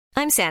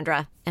I'm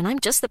Sandra, and I'm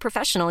just the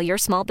professional your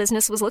small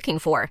business was looking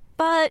for.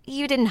 But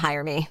you didn't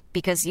hire me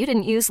because you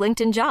didn't use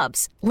LinkedIn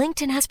Jobs.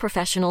 LinkedIn has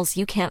professionals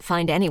you can't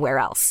find anywhere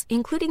else,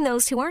 including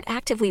those who aren't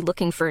actively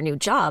looking for a new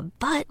job,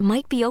 but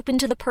might be open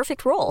to the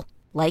perfect role,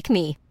 like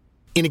me.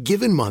 In a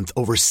given month,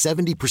 over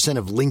 70%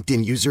 of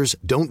LinkedIn users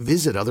don't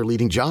visit other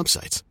leading job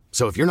sites.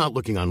 So if you're not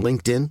looking on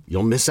LinkedIn,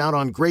 you'll miss out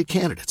on great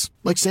candidates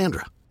like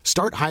Sandra.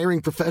 Start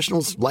hiring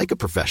professionals like a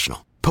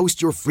professional.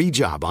 Post your free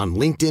job on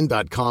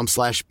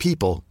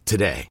linkedin.com/people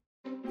today.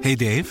 Hey,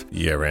 Dave.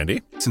 Yeah,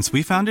 Randy. Since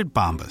we founded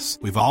Bombas,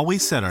 we've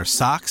always said our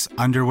socks,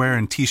 underwear,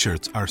 and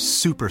T-shirts are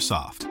super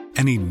soft.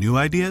 Any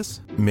new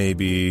ideas?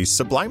 Maybe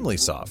sublimely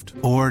soft.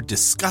 Or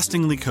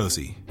disgustingly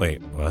cozy.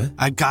 Wait, what?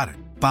 I got it.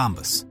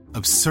 Bombas.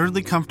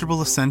 Absurdly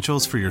comfortable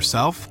essentials for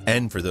yourself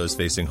and for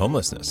those facing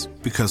homelessness.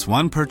 Because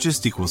one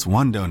purchased equals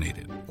one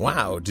donated.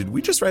 Wow, did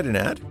we just write an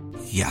ad?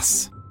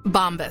 Yes.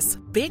 Bombas.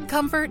 Big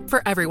comfort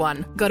for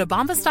everyone. Go to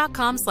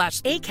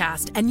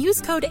bombas.com/ACAST and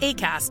use code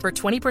ACAST for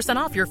 20%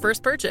 off your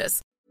first purchase.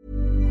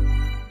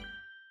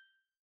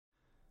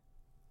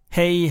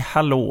 Hej,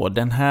 hallå.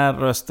 Den här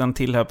rösten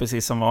tillhör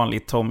precis som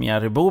vanligt Tom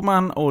Jerry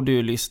Boman och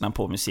du lyssnar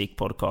på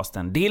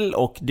musikpodcasten Dill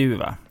och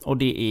Duva. Och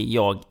det är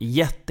jag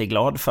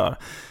jätteglad för.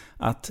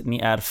 Att ni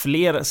är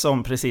fler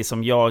som precis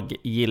som jag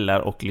gillar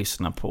och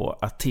lyssnar på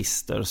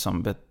artister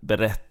som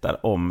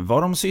berättar om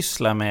vad de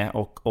sysslar med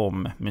och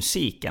om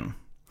musiken.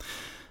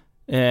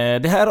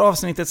 Det här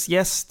avsnittets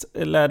gäst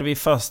lärde vi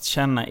först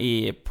känna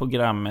i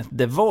programmet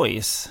The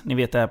Voice. Ni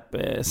vet det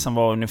som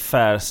var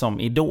ungefär som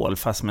Idol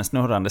fast med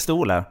snurrande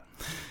stolar.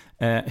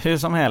 Hur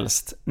som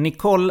helst,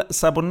 Nicole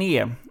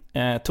Sabonet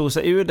tog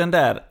sig ur den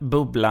där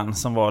bubblan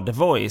som var The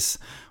Voice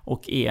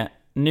och är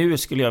nu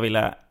skulle jag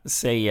vilja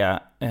säga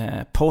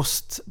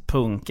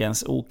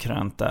postpunkens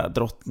okrönta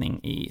drottning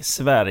i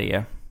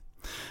Sverige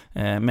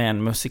med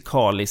en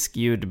musikalisk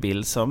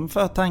ljudbild som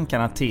för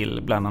tankarna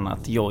till bland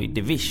annat Joy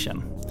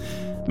Division.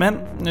 Men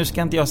nu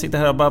ska inte jag sitta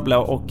här och babbla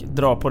och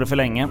dra på det för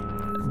länge.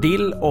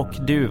 Dill och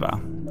Duva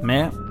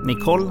med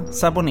Nicole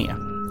Sabonet.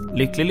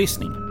 Lycklig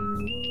lyssning.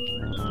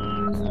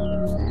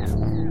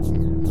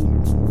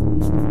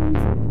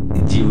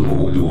 Dill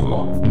och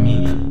Duva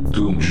med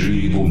Tom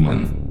Jerry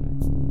Boman.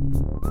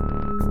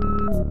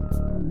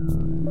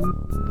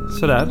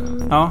 Sådär,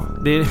 ja,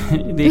 det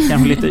är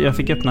kanske lite, jag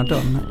fick öppna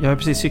dörren. Jag har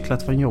precis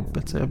cyklat från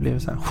jobbet så jag blev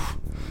så här.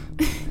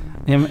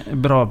 Det är en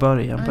bra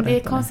början på det. Det är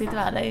konstigt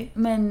väder,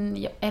 men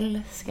jag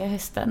älskar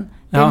hösten.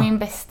 Det är min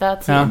bästa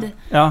tid.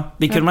 Ja,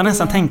 det kunde man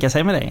nästan tänka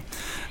sig med dig.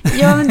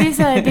 Ja, men det är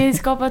så här, det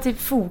skapar typ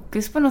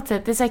fokus på något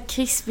sätt. Det är så här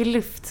krispig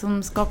luft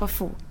som skapar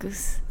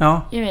fokus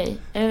i mig.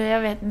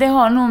 Jag vet, det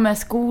har nog med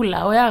skola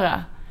att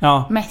göra.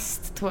 Ja.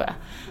 Mest, tror jag.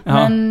 Ja.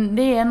 Men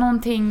det är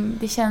någonting,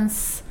 det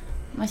känns...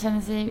 Man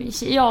känner sig,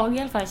 jag i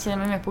alla fall känner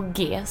mig mer på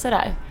G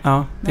sådär.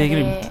 Ja, det är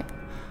grymt. Det är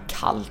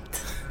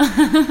kallt.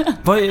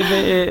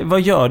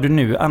 Vad gör du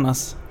nu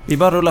annars? Vi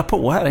bara rullar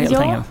på här helt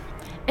enkelt.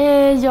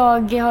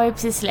 Jag har ju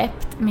precis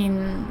släppt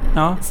min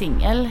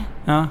singel.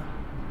 Ja.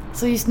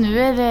 Så just nu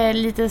är det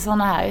lite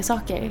såna här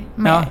saker.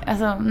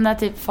 Alltså när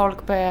typ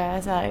folk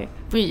börjar så här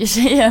bry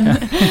sig igen.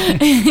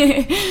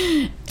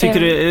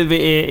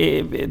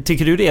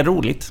 Tycker du det är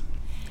roligt?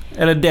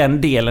 Eller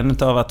den delen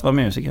av att vara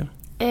musiker?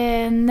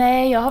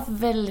 Nej, jag har haft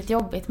väldigt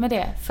jobbigt med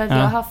det. För att jag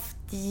har haft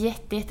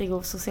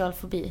jättegod social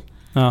fobi.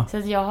 Ja. Så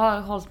att jag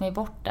har hållit mig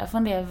borta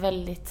från det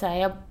väldigt så här,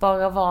 jag har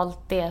bara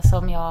valt det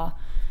som jag...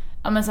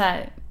 Ja men så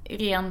här,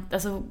 rent...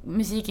 Alltså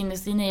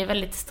musikindustrin är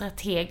väldigt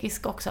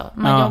strategisk också.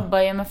 Man jobbar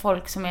ju med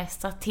folk som är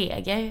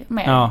strateger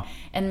mer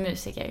än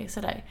musiker.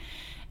 Sådär.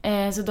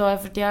 Så då har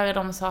jag fått göra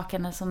de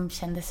sakerna som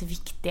kändes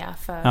viktiga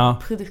för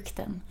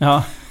produkten.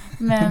 Ja.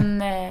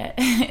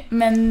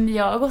 Men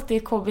jag har gått i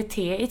KBT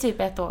i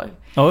typ 1 år.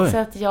 Oj. Så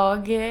att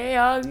jag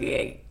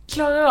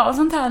klarar av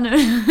sånt här nu.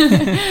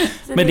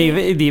 Men det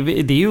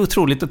är ju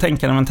otroligt att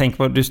tänka när man tänker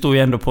på, du står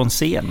ju ändå på en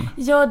scen.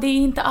 Ja, det är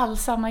inte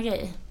alls samma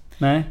grej.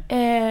 Nej.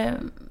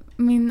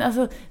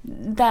 Alltså,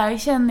 där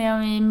känner jag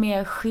mig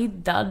mer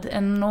skyddad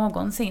än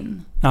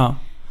någonsin. Ja.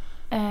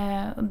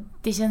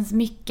 Det känns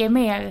mycket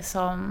mer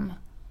som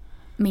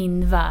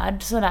min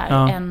värld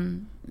sådär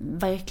än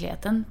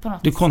verkligheten på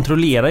något Du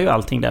kontrollerar ju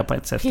allting där på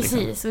ett sätt. Precis,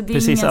 liksom. Och det är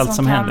precis allt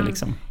som händer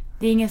liksom.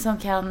 Det är ingen som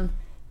kan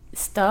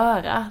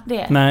störa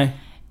det. Nej.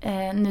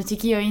 Nu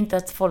tycker jag inte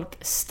att folk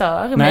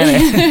stör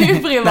mig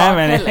privat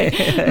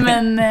heller.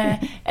 Men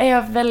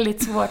jag har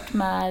väldigt svårt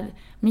med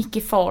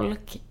mycket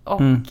folk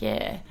och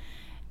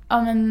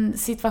men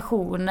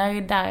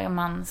situationer där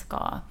man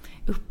ska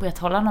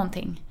upprätthålla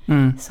någonting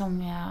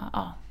som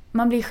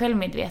man blir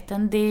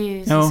självmedveten. Det är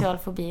ju social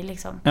fobi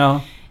liksom.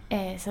 Ja.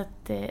 Så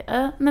att,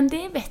 men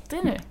det är bättre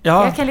nu.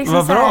 Ja, jag kan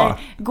liksom så här,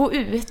 gå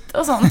ut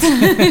och sånt. Det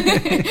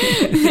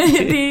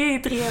är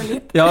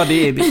trevligt. Ja,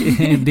 det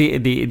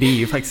är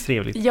ju faktiskt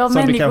trevligt. Ja,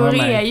 människor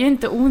är ju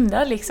inte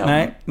onda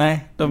liksom.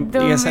 Nej, de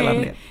är sällan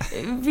det.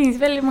 Det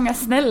finns väldigt många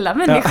snälla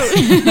människor.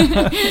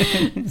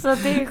 Så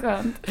att det är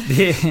skönt.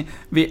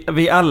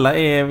 Vi alla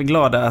är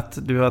glada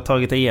att du har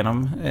tagit dig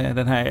igenom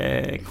den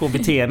här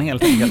KBT:n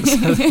helt enkelt. Så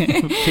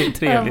det är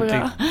trevligt.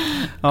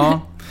 Ja.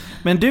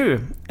 Men du,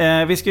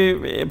 Vi ska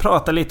ju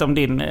prata lite om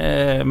din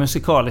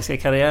musikaliska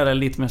karriär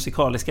eller ditt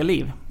musikaliska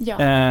liv. Ja.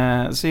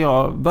 Så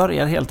jag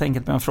börjar helt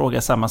enkelt med att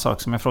fråga samma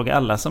sak som jag frågar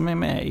alla som är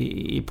med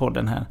i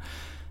podden här.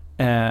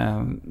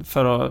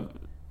 För att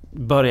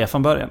börja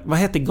från början. Vad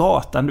hette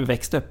gatan du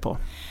växte upp på?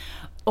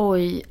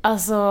 Oj,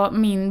 alltså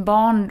min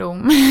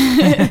barndom.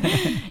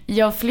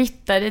 Jag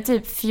flyttade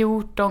typ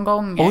 14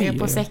 gånger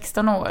på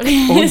 16 år.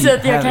 Så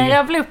att jag kan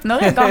rabbla upp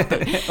några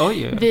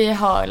gator. Vi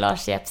har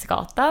Lars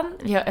Jeppsgatan,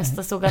 vi har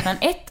Österstågatan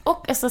 1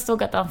 och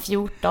Österstågatan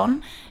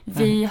 14.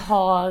 Vi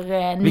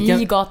har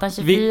Nygatan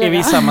 24. Är vi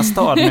i samma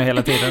stad nu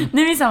hela tiden?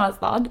 Nu är vi i samma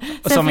stad.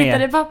 Sen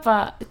flyttade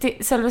pappa till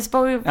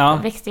Sölvesborg,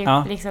 växte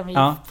upp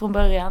liksom från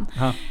början.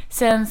 Ja.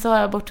 Sen så har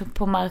jag bott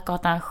på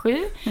Markgatan 7.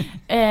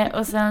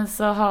 Och sen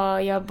så har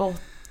jag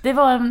bott, det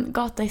var en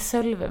gata i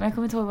Sölve, men jag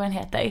kommer inte ihåg vad den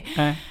heter.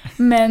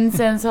 Men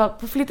sen så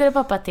flyttade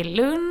pappa till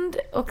Lund.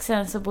 Och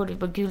sen så bodde vi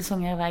på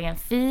Gulsångervägen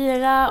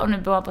 4. Och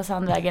nu bor jag på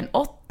Sandvägen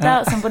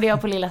 8. Sen bodde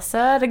jag på Lilla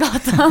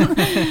Södergatan.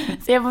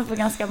 Så jag har bott på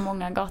ganska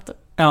många gator.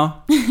 Ja.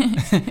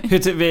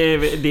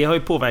 Det har ju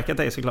påverkat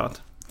dig såklart.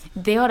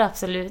 Det har det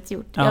absolut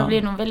gjort. Jag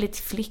blev nog väldigt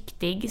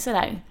flyktig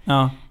sådär.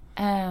 Ja.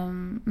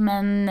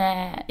 Men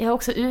jag har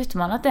också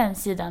utmanat den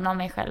sidan av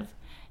mig själv.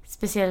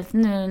 Speciellt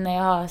nu när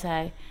jag har så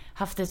här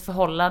haft ett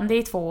förhållande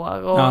i 2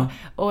 år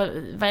och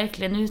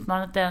verkligen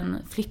utmanat den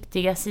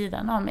flyktiga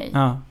sidan av mig.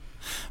 Ja.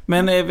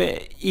 Men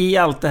i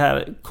allt det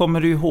här,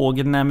 kommer du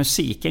ihåg när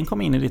musiken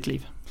kom in i ditt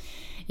liv?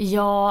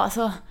 Ja,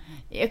 alltså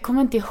jag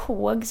kommer inte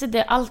ihåg, så det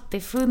har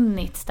alltid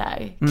funnits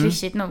där,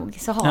 klyschigt nog,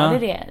 så har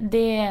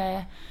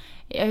det.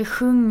 Jag har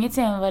sjungit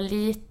sedan jag var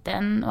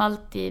liten och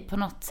alltid på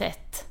något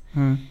sätt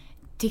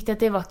tyckte att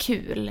det var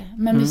kul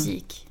med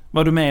musik.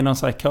 Var du med i någon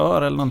sån här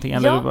kör eller någonting?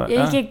 Eller ja,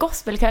 jag gick i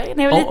gospelkör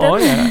när jag var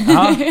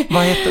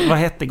liten. Vad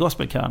hette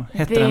gospelkören?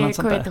 Hette det något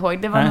sånt där? Jag kommer inte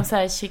ihåg. Det var någon sån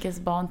här Kyrkans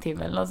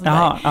barntimme eller något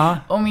sånt där.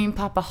 Och min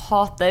pappa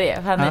hatade det,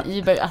 för han är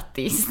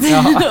überartist.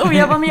 Och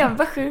jag var med och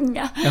bara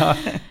sjunga.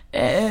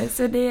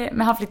 Så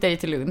men han flyttade ju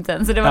till Lund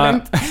sen, så det var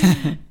lugnt.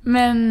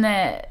 Men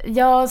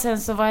sen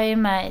så var jag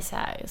med i så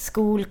här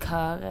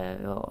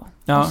skolkörer och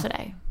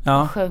sådär.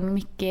 Jag sjöng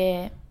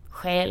mycket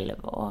själv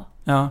och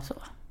så.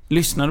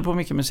 Lyssnade du på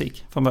mycket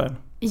musik från början?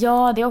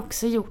 Ja, det har jag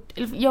också gjort.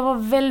 Jag var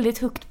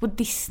väldigt hooked på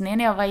Disney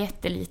när jag var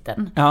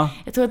jätteliten. Ja.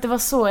 Jag tror att det var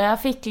så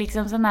jag fick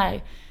liksom sån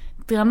här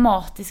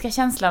dramatiska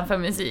känslan för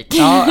musik.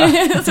 Ja.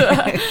 Så,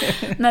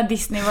 när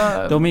Disney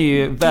var... De är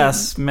ju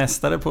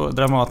världsmästare på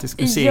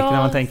dramatisk musik när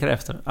man tänker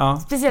efter. Ja.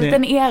 Speciellt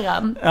den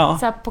eran. Ja.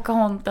 Så här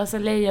Pocahontas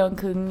och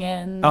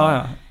Lejonkungen.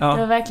 Ja. Det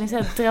var verkligen så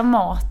här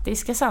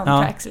dramatiska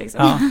soundtracks.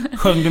 Liksom. Ja.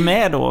 Sjöng du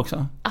med då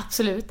också?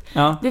 Absolut.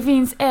 Ja. Det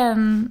finns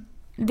en...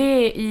 Det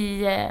är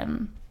i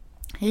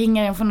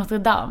Ringaren från Notre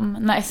Dame,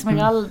 när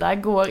Esmeralda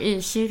går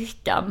i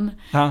kyrkan.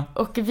 Ja.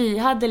 Och vi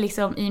hade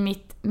liksom i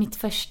mitt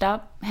första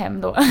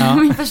hem då,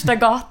 min första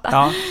gata.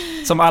 Ja.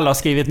 Som alla har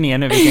skrivit ner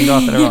nu vilken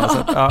gata det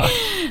var. Så,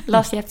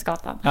 Lars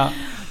Jeppsgatan. Ja.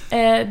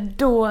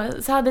 Då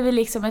så hade vi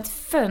liksom ett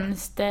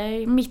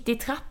fönster mitt i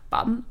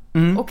trappan.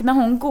 Och när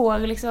hon går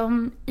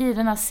liksom i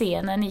den här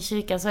scenen i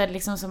kyrkan, så är det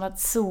liksom som att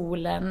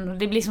solen, och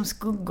det blir som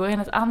skuggor i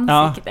hennes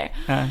ansikte.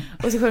 Ja.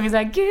 Och så sjunger så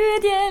här: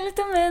 Gud hjälp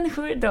de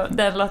människor,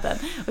 den låten.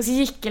 Och så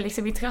gick jag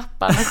liksom i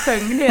trappan och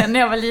sjöng det när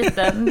jag var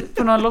liten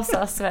på någon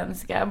låtsas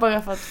svenska,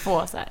 bara för att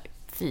få så här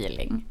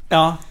feeling.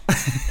 Ja.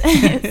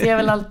 Så jag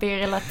vill alltid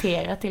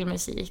relatera till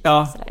musik.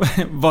 Ja.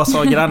 Vad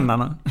sa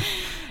grannarna?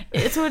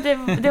 Jag tror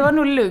det var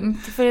nog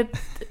lugnt, för att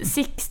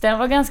Sixten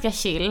var ganska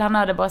chill. Han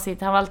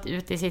var alltid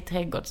ute i sitt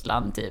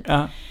trädgårdsland typ.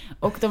 Ja.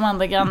 Och de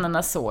andra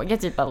grannarna såg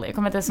jag typ aldrig. Jag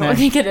kommer inte ens ihåg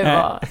vilka det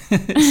var.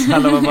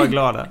 Alla var bara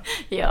glada.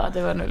 Ja,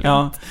 det var nog lugnt.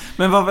 Ja.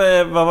 Men vad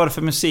var det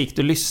för musik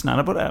du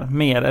lyssnade på där?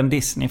 Mer än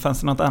Disney? Fanns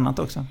det något annat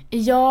också?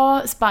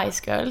 Ja,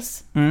 Spice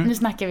Girls. Nu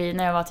snackar vi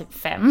när jag var typ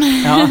 5.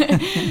 Ja.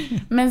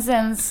 Men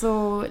sen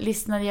så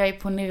lyssnade jag ju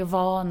på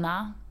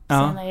Nirvana.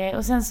 Ja.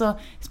 Och sen så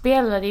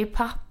spelade ju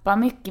pappa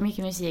mycket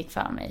musik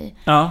för mig.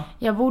 Ja.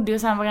 Jag bodde ju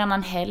sen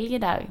varannan helg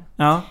där.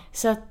 Ja.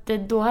 Så att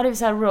då hade vi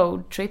så här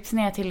roadtrips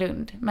ner till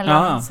Lund.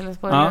 Mellan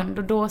Sölvesborg och Lund.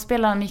 Och då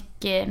spelade han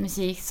mycket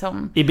musik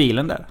som... I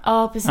bilen där?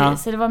 Ja, precis. Ja.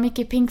 Så det var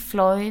mycket Pink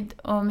Floyd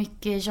och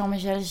mycket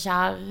Jean-Michel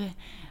Jarre.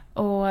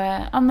 Och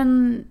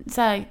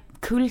så här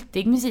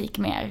kultig musik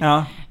mer.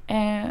 Ja.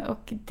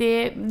 Och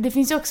det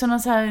finns ju också någon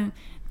så här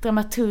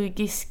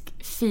dramaturgisk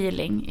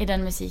feeling i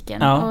den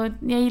musiken. Ja. Och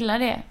jag gillar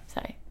det så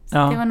här. Ja.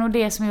 Det var nog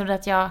det som gjorde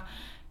att jag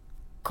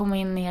kom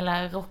in i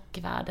hela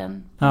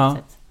rockvärlden på något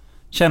sätt.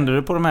 Kände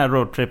du på de här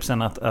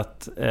roadtripsen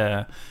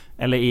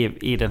eller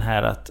i den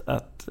här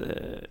att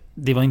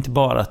det var inte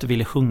bara att du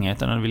ville sjunga,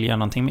 utan att du ville göra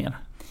någonting mer?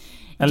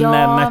 Eller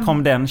när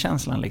kom den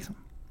känslan liksom?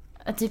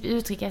 Att typ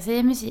uttrycka sig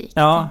i musik,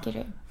 tänker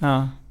du?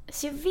 Ja.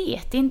 Så jag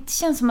vet inte, det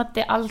känns som att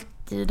det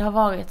alltid har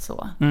varit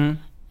så.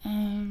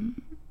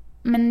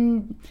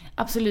 Men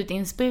absolut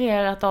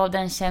inspirerat av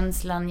den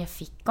känslan jag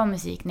fick av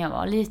musik när jag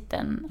var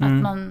liten. Att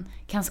man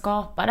kan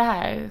skapa det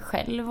här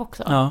själv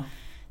också. Ja.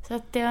 Så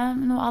att jag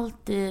nog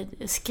alltid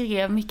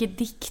skrev mycket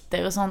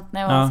dikter och sånt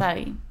när jag var så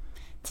här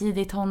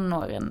tidigt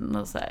tonåren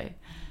och så här.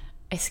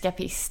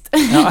 eskapist.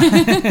 Ja.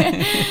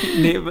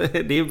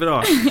 Det är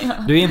bra.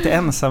 Du är inte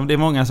ensam. Det är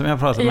många som jag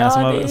pratar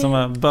med som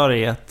har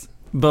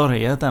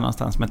börjat där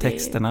någonstans med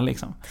texterna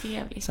liksom.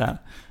 Trevligt. Så här.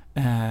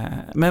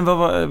 Men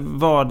vad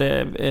var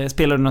det?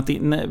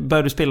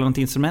 Började du spela något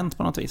instrument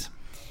på något vis?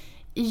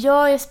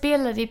 Ja, jag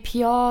spelade i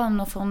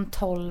piano från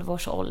 12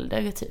 års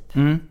ålder typ.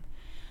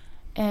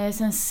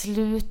 Sen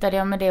slutade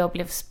jag med det och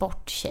blev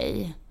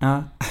sporttjej.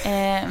 Ja.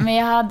 Men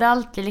jag hade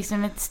alltid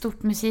liksom ett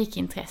stort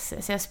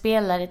musikintresse. Så jag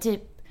spelade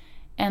typ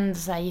ändå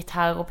så här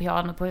gitarr och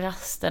piano på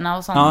rasterna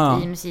och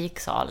sånt i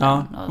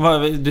musiksalen. Ja.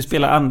 Du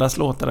spelar andras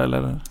låtar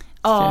eller?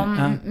 Ja,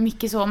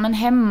 mycket så. Men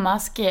hemma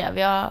skrev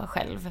jag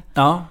själv.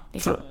 Ja,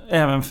 liksom.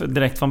 Även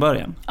direkt från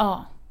början?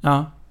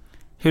 Ja.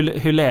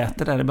 Hur lät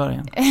det där i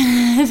början?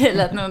 Det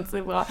lät nog inte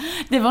så bra.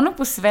 Det var nog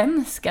på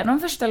svenska, de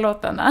första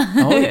låtarna.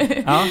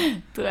 Oj, ja.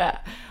 Tror jag.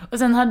 Och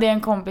sen hade jag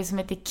en kompis som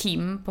hette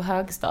Kim på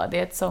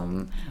högstadiet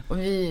och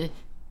vi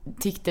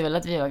tyckte väl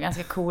att vi var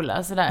ganska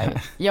coola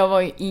sådär. Jag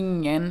var ju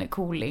ingen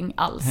cooling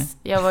alls.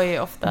 Jag var ju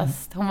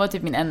oftast, hon var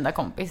typ min enda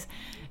kompis.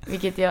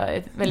 Vilket jag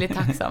är väldigt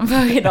tacksam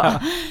för idag.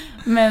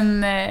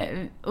 Men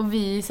och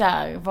vi så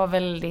här var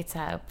väldigt så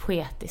här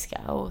poetiska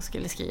och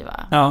skulle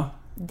skriva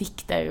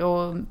dikter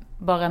och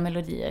bara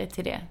melodier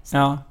till det. Så.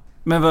 Ja.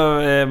 Men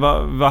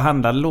vad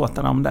handlade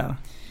låtarna om där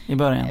i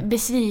början?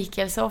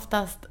 Besvikelse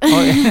oftast.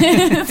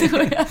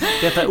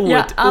 Detta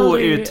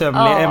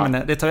outtömliga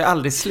ämne. Det tar ju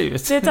aldrig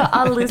slut. Det tar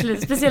aldrig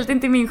slut. Speciellt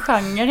inte min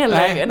genre heller.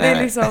 Nej. Det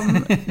är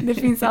liksom, det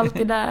finns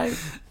alltid där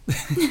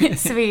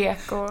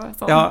svek och sånt.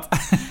 Ja.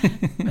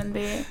 Men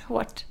det är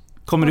hårt.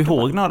 Kommer du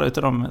ihåg några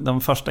av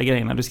de första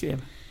grejerna du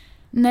skrev?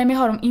 Nej, men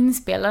jag har dem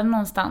inspelade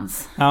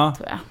någonstans. Ja.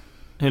 Tror jag.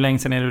 Hur länge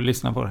sedan är du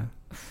lyssnar på det?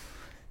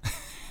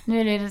 Nu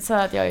är det så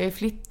att jag har ju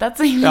flyttat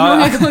så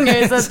många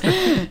gånger så att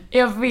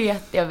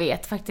jag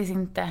vet faktiskt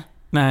inte.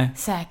 Nej.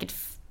 Säkert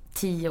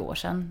 10 år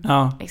sedan.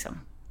 Ja. Liksom.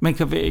 Men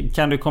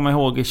kan du komma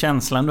ihåg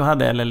känslan du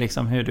hade eller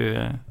liksom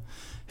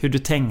hur du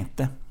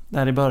tänkte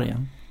där i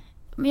början?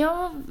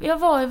 Jag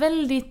var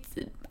väldigt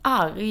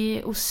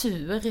arg och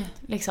sur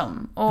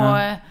liksom och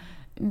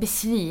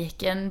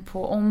besviken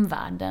på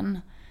omvärlden.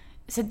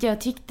 Så att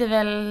jag tyckte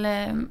väl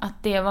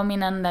att det var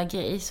min enda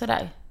grej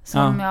sådär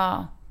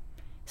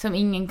som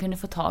ingen kunde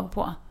få tag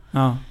på.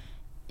 Ja.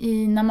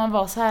 När man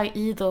var så här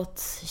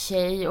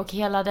idrottstjej och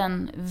hela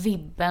den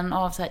vibben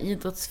av så här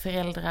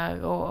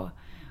idrottsföräldrar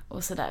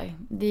och sådär.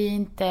 Det är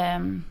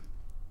inte...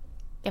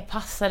 Jag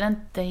passade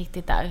inte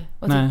riktigt där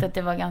och tyckte att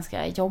det var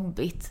ganska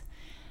jobbigt.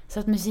 Så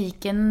att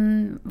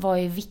musiken var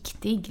ju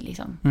viktig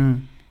liksom.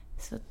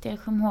 Så att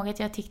jag kommer ihåg att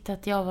jag tyckte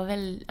att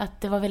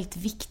att det var väldigt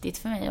viktigt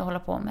för mig att hålla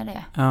på med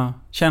det. Ja.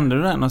 Kände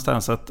du det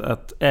någonstans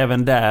att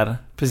även där,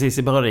 precis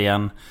i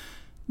början,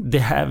 det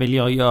här vill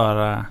jag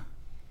göra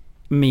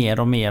mer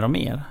och mer och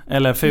mer?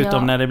 Eller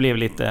förutom när det blev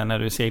lite, när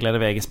du seglade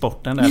iväg i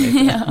sporten där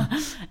lite?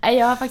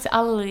 Jag har faktiskt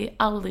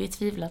aldrig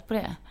tvivlat på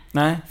det.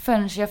 Nej.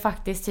 Förrän jag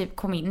faktiskt typ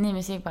kom in i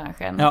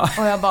musikbranschen. Ja.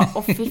 Och jag bara,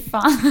 fy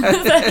fan.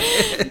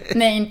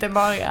 Nej, inte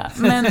bara.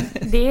 Men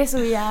det är så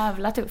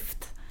jävla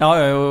tufft. Ja,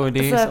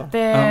 det är så. Att,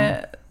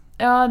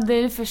 det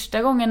är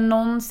första gången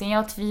någonsin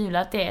jag har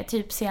tvivlat. Det är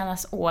typ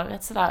senaste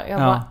året sådär. Jag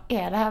bara,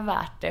 är det här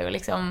värt det? Och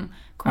liksom,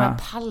 kommer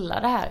jag palla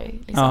det här?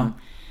 Liksom. Ja.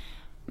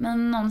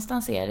 Men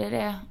någonstans är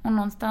det. Och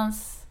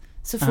någonstans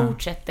så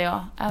fortsätter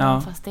jag.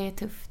 Även fast det är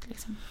tufft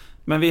liksom.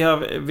 Men vi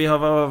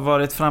har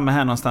varit framme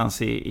här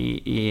någonstans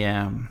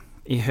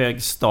i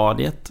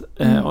högstadiet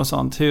och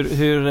sånt.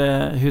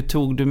 Hur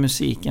tog du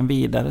musiken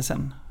vidare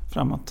sen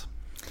framåt?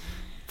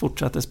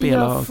 Fortsatte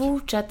spela? Jag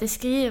fortsatte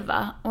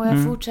skriva och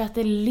jag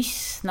fortsatte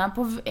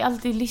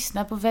alltid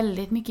lyssna på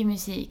väldigt mycket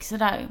musik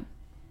sådär.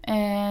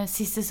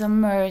 Sisters of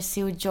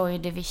Mercy och Joy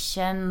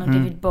Division och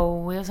David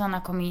Bowie och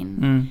sådana kom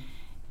in.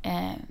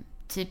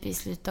 Typ i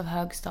slutet av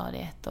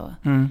högstadiet och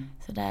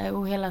sådär.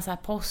 Och hela så här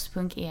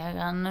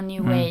postpunk-eran och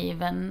new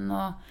waven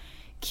och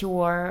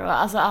Cure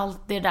och alltså allt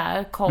det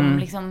där kom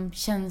liksom,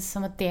 känns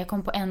som att det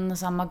kom på en och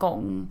samma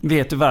gång.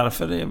 Vet du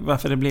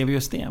varför det blev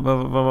just det?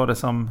 Vad var det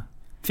som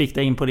fick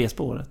dig in på det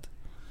spåret?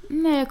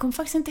 Nej, jag kommer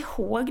faktiskt inte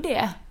ihåg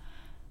det.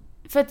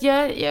 För att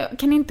jag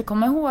kan inte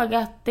komma ihåg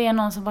att det är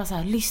någon som bara så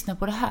här, lyssnar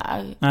på det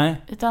här.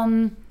 Nej.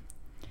 Utan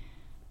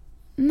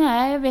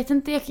nej, jag vet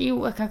inte.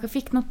 Jag kanske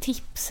fick något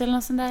tips eller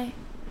något sånt där.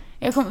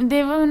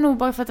 Det var nog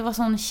bara för att det var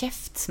sån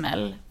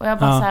käftsmäll. Och jag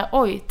bara så här,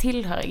 oj,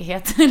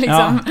 tillhörighet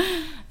liksom. Ja.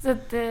 Så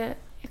att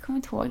jag kommer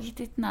inte ihåg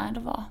riktigt när det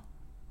var.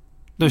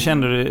 Då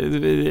kände du,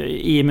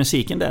 i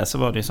musiken där så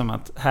var det som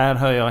att här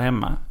hör jag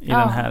hemma i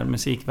den här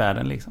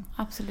musikvärlden liksom.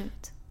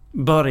 Absolut.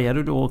 Började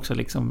du då också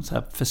liksom så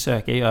här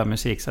försöka göra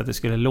musik så att det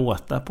skulle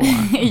låta på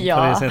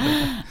ja, det sättet?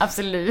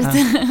 Absolut.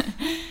 Ja.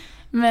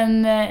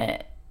 Men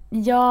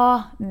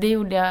det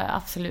gjorde jag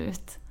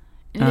absolut.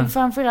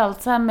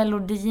 Framförallt så här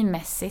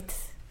melodimässigt.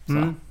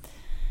 Så.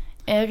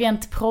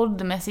 Rent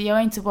proddmässigt. Jag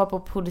var inte så bra på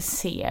att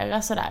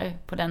producera sådär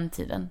på den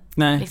tiden.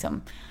 Nej.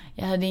 Liksom.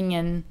 Jag hade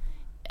ingen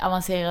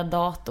avancerad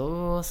dator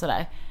och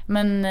sådär.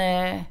 Men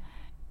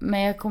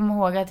Men jag kommer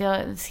ihåg att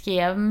jag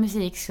skrev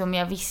musik som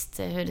jag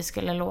visste hur det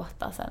skulle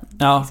låta sen.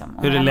 Ja, liksom,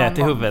 hur det lät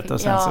i huvudet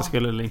och sen så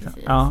skulle det liksom...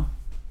 Ja.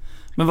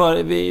 Men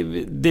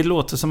det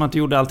låter som att du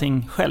gjorde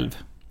allting själv.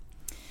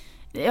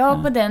 Ja,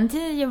 på den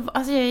tiden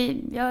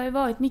jag har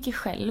varit mycket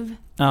själv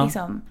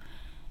liksom.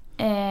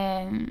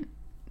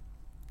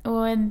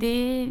 Och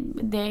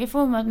det har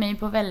format mig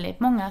på väldigt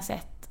många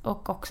sätt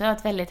och också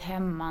varit väldigt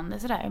hämmande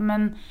sådär.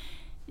 Men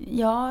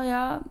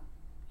jag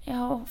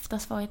har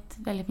oftast varit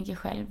väldigt mycket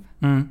själv.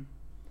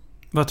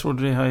 Vad tror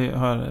du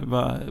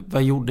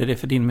vad gjorde det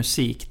för din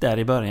musik där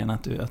i början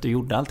att du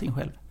gjorde allting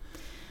själv?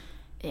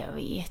 Jag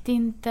vet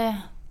inte.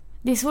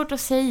 Det är svårt att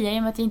säga i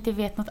och med att jag inte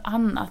vet något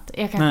annat.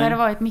 Jag kanske hade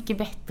varit mycket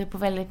bättre på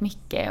väldigt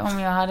mycket om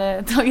jag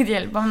hade tagit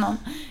hjälp av någon.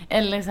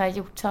 Eller så här,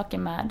 gjort saker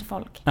med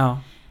folk. Ja.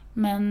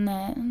 Men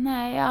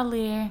nej, jag har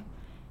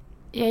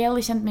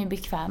aldrig känt mig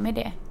bekväm med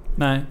det.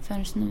 Nej.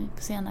 Förrän nu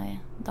på senare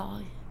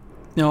dagar.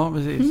 Ja,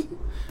 precis.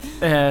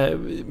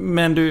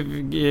 Men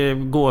du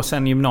går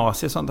sen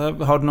gymnasiet sånt.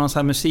 Har du någon sån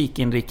här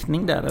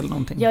musikinriktning där eller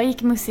någonting? Jag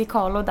gick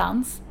musikal och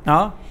dans.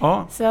 Ja.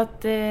 Så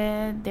att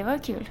det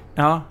var kul.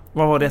 Ja,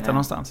 var var detta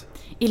någonstans?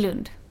 I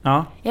Lund.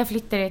 Ja. Jag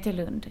flyttade till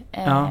Lund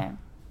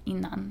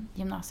innan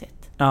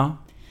gymnasiet. Ja.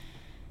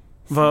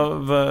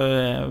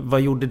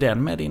 Vad gjorde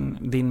den med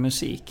din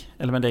musik?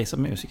 Eller med dig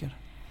som musiker?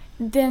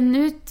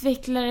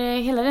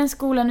 Hela den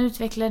skolan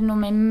utvecklade nog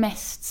mig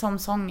mest som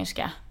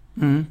sångerska.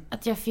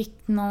 Att jag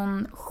fick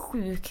någon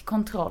sjuk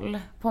kontroll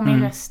på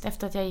min röst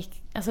efter att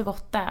jag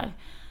gått där.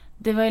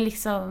 Det var ju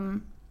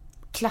liksom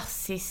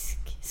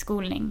klassisk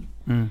skolning.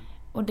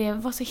 Och det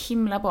var så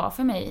himla bra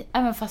för mig.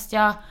 Även fast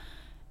jag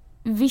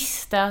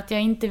visste att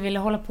jag inte ville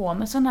hålla på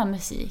med sån här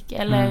musik.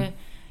 Eller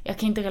jag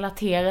kan inte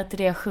relatera till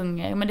det jag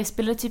sjunger. Men det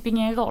spelar typ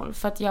ingen roll.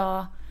 För att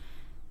jag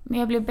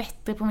blev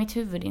bättre på mitt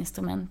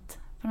huvudinstrument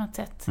på något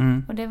sätt.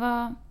 Och det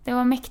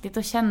var mäktigt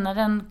att känna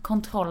den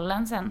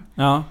kontrollen sen.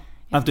 Ja.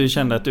 Att du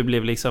kände att du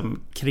blev liksom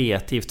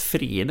kreativt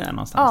fri där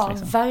någonstans. Ja,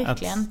 liksom.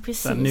 verkligen.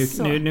 Precis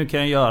så. Nu kan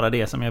jag göra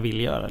det som jag vill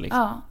göra.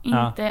 Liksom.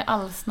 Ja, inte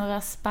alls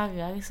några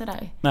spärrar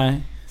sådär.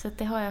 Nej. Så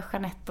det har jag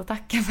Jeanette att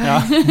tacka för.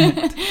 Ja.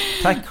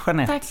 Tack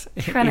Jeanette.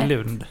 I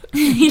Lund.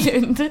 I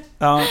Lund.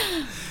 Ja.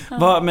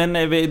 Men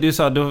du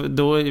sa,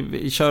 då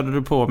körde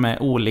du på med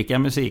olika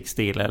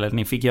musikstilar, eller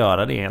ni fick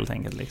göra det helt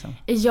enkelt? Liksom.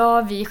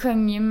 Ja, vi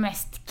sjöng ju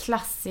mest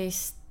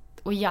klassiskt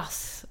och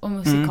jazz och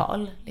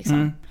musikal.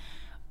 Liksom.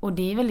 Och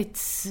det är väldigt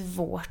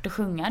svårt att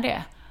sjunga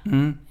det.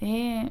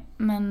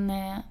 Men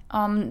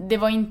det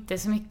var inte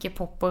så mycket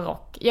pop och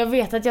rock. Jag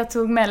vet att jag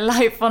tog med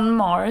Life on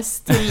Mars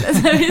till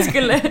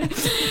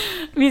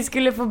vi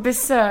skulle få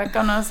besök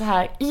av någon så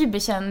här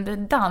iberkänd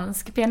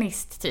dansk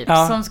pianist typ,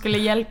 som skulle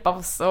hjälpa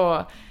oss,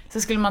 och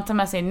så skulle man ta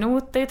med sig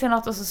noter till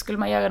något och så skulle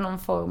man göra någon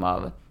form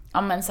av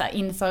så här,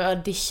 inför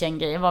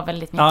audition-grejer var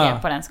väldigt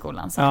mycket på den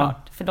skolan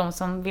såklart. För de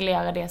som ville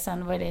göra det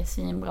sen var det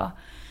svinbra.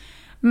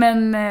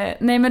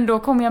 Men då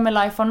kom jag med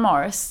Life on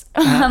Mars.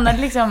 Han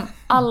hade liksom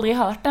aldrig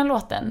hört den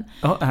låten.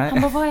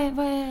 Han bara,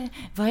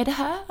 vad är det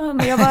här?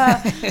 Men jag bara,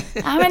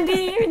 men det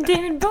är ju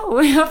David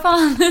Bowie.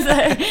 Fan.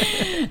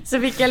 Så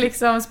fick jag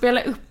liksom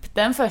spela upp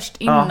den först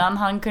innan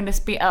han kunde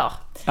spela.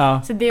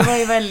 Så det var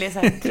ju väldigt så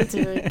här,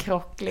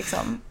 kulturkrock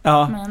liksom.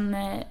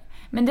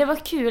 Men det var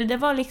kul. Det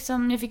var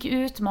liksom, jag fick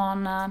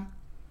utmana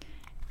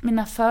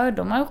mina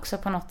fördomar också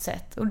på något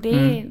sätt. Och det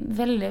är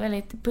väldigt,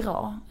 väldigt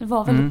bra. Det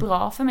var väldigt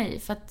bra för mig.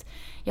 För att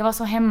jag var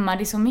så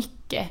hämmad i så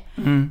mycket.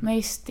 Men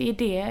just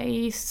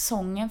i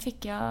sången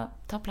fick jag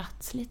ta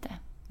plats lite.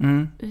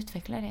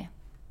 Utveckla det.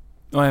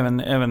 Och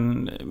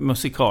även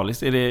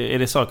musikaliskt. Är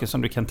det saker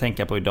som du kan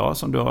tänka på idag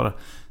som du har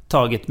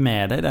tagit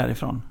med dig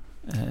därifrån?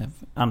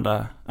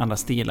 Andra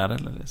stilar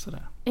eller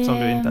sådär? Som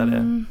du inte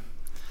hade...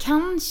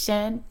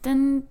 Kanske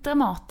den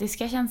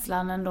dramatiska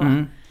känslan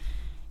ändå.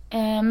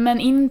 Men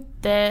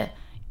inte...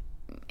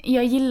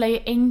 Jag gillar ju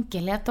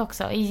enkelhet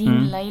också. Jag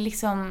gillar ju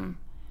liksom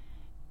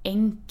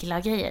enkla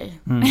grejer.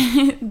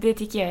 Det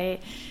tycker jag är...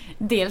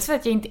 Dels för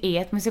att jag inte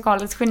är ett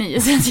musikaliskt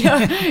geni, så att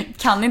jag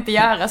kan inte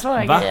göra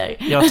svåra grejer.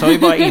 Jag tar ju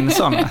bara in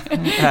sådana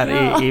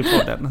här i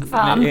podden.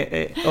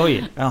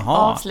 Oj, jaha.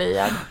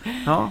 Avslöjad.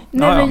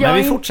 Men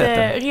vi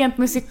fortsätter. Inte rent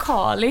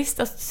musikaliskt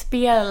att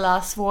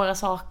spela svåra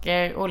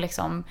saker och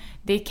liksom,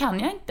 det kan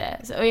jag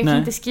inte. Och jag kan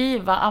inte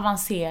skriva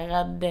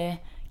avancerade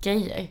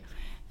grejer.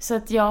 Så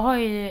att jag har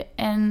ju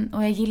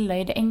och jag gillar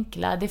ju det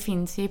enkla. Det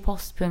finns ju i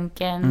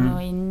postpunken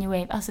och i new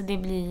wave. Alltså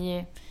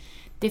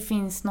det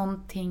finns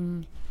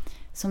någonting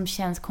som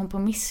känns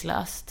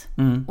kompromisslöst.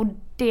 Och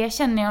det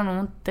känner jag nog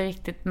inte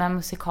riktigt med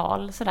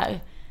musikal sådär.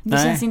 Det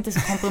känns inte så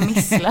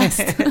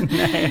kompromisslöst.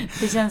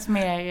 Det känns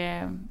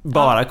mer...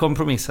 Bara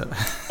kompromisser.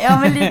 Ja,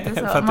 men lite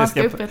så. Man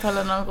ska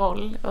upprätthålla någon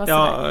roll. Och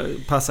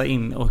passa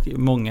in och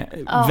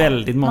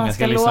väldigt många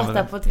ska lyssna på det. Man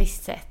ska låta på ett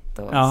visst sätt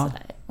och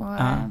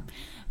sådär.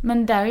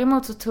 Men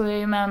däremot så tog jag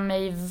ju med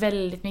mig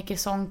väldigt mycket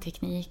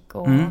sångteknik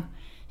och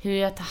hur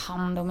jag tar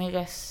hand om min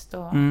röst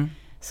och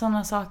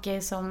sådana saker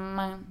som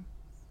man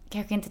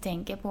kanske inte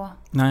tänker på.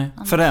 Nej.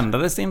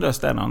 Förändrades din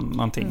röst där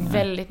någonting?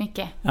 Väldigt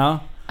mycket.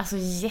 Alltså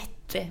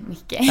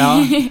jättemycket.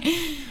 Ja.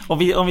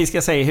 Om vi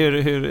ska säga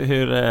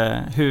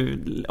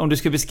hur om du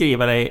skulle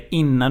beskriva dig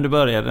innan du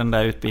började den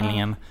där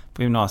utbildningen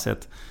på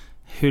gymnasiet,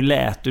 hur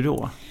lät du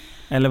då?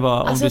 Eller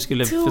vad, om du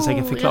skulle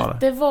försöka förklara?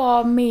 Det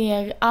var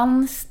mer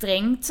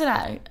ansträngt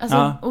sådär.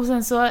 Alltså, och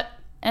sen så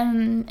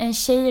en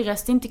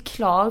tjejröst är inte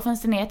klar förrän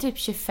den är typ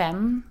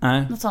 25.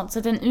 Något sånt. Så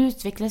den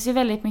utvecklas ju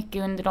väldigt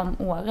mycket under de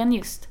åren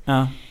just.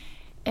 Ja.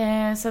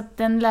 Så att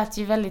den lät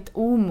ju väldigt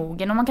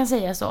omogen, om man kan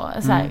säga så.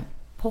 Såhär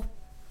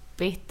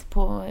poppigt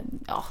på...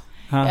 Ja.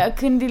 Jag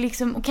kunde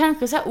liksom... Och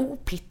kanske så här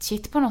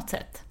opitchigt på något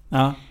sätt.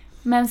 Ja.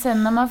 Men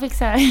sen när man fick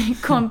så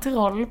här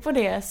kontroll på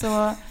det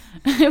så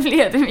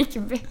blev det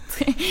mycket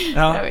bättre.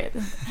 Ja. Jag vet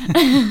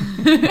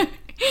inte.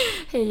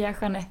 Heja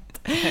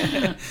Jeanette.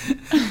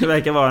 Det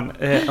verkar vara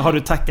har du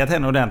tackat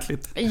henne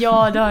ordentligt?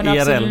 Ja, det har jag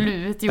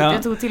absolut gjort.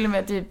 Jag tog till och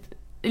med typ...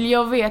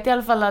 Jag vet i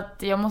alla fall att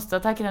jag måste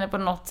ha tackat henne på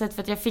något sätt,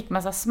 för att jag fick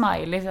massa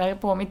smileys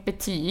på mitt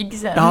betyg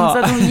sen. Så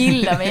att hon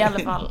gillar mig i alla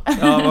fall.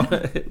 Ja,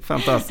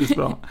 fantastiskt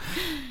bra.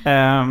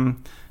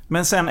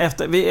 Men sen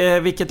efter,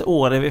 vilket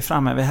år är vi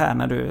framme vid här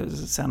när du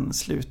sen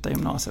slutar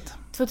gymnasiet?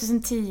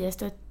 2010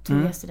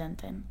 tog jag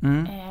studenten.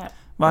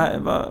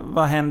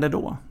 Vad hände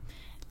då?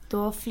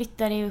 Då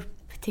flyttade jag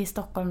upp till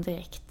Stockholm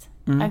direkt.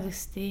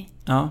 Augusti.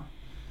 Ja.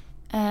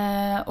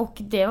 Och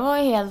det var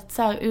helt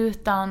så här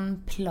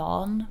utan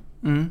plan.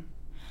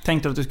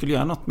 Tänkte du att du skulle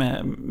göra något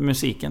med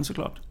musiken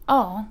såklart?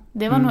 Ja,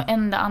 det var nog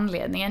enda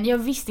anledningen. Jag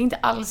visste inte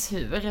alls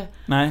hur.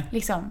 Nej.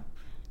 Liksom.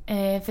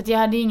 För att jag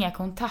hade inga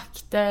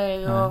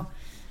kontakter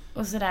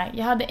och sådär.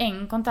 Jag hade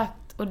en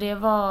kontakt och det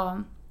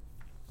var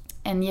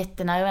en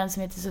jättenära vän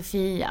som heter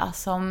Sofia,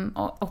 som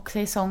också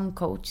är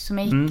sångcoach, som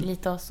jag gick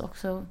lite hos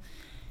också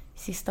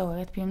sista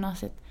året på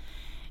gymnasiet.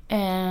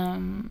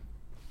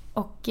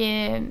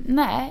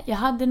 Nej, jag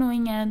hade nog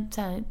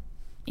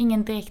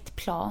ingen direkt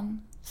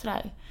plan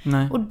sådär.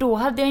 Nej. Och då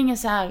hade jag ingen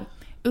så här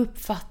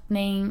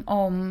uppfattning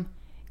om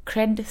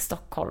cred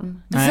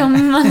Stockholm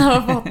som man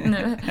har fått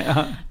nu.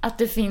 Att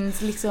det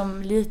finns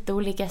liksom lite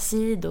olika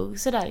sidor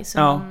sådär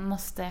som man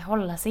måste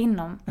hålla sig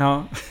inom.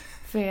 Ja.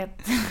 För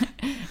att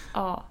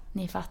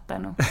ni fattar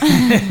nog.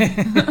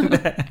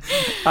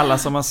 Alla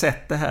som har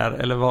sett det här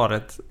eller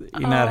varit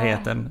i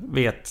närheten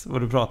vet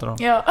vad du pratar om.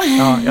 Ja,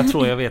 jag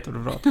tror jag vet vad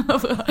du pratar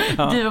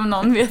om. Du om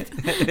någon vet.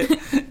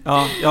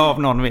 Ja,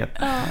 om någon vet.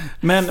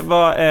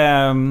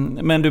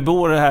 Men du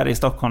bor här i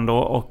Stockholm då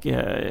och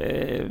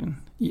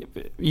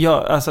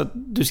alltså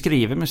du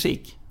skriver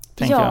musik,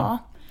 tänker jag.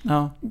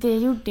 Ja, det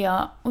gjorde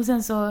jag. Och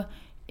sen så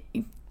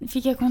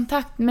fick jag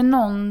kontakt med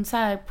någon så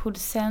här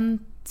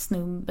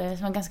producentsnubbe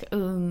som var ganska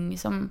ung,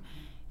 som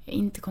jag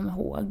inte kommer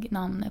ihåg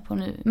namnet på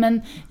nu.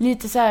 Men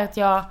lite så här att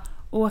jag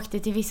åkte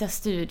till vissa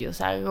studios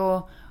här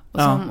och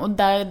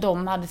där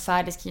de hade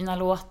färdigskrivna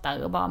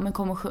låtar och bara, men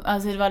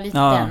alltså det var lite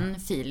den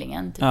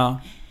feelingen typ. Ja.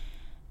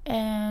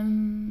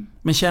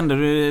 Men kände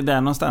du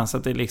där någonstans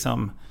att det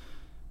liksom,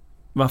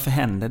 varför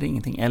händer det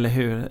ingenting? Eller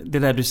hur, det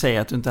där du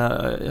säger att du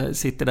inte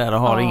sitter där och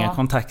har inga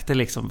kontakter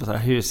liksom, så här,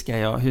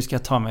 hur ska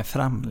jag ta mig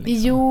fram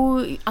liksom?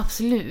 Jo,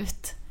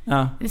 absolut.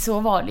 Ja. Så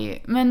var det ju.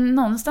 Men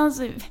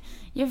någonstans,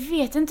 jag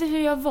vet inte hur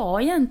jag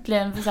var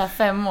egentligen för så här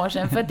 5 år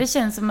sedan, för att det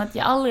känns som att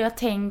jag aldrig har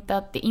tänkt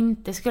att det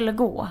inte skulle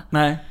gå.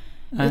 Nej.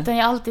 Utan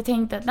jag har alltid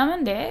tänkt att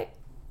det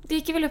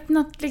gick väl upp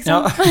något liksom.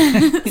 Ja.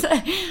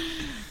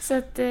 så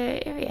att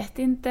jag vet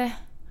inte.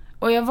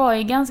 Och jag var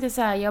ju ganska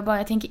så här,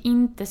 jag tänker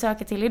inte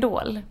söka till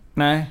Idol.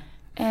 Nej.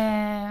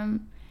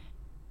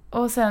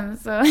 Och sen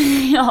så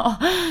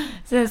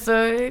sen så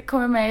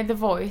kom jag med i The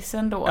Voice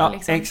ändå. Ja,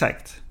 liksom.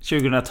 Exakt.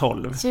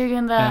 2012.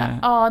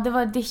 Ja, det var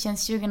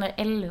auditions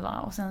 2011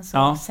 och sen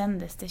så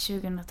sändes det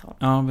 2012.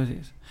 Ja,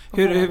 precis.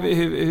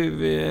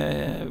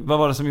 Vad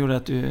var det som gjorde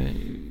att du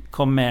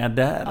kom med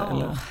där?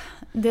 Eller?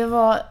 Det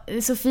var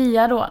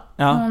Sofia då.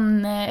 Ja.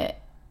 Hon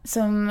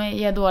som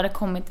jag då hade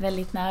kommit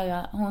väldigt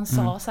nära. Hon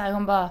sa så här,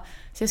 hon bara,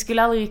 så jag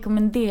skulle aldrig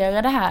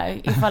rekommendera det här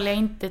ifall jag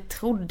inte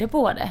trodde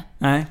på det.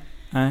 Nej.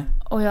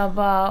 Och jag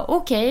bara,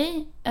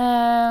 okej.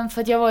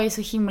 För att jag var ju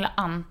så himla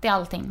anti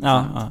allting.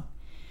 Ja.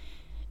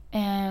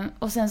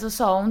 Och sen så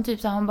sa hon typ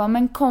så här, hon bara,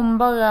 men kom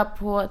bara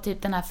på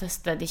typ den här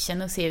första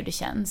edition och se hur det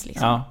känns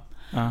liksom.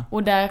 Ja.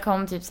 Och där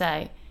kom typ så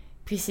här,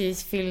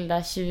 precis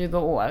fyllda 20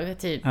 år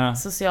typ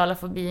sociala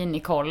fobi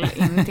Nicole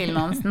in till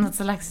något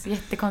slags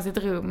jättekonstigt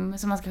rum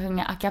som man ska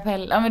sjunga a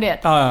cappella. Men det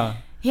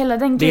hela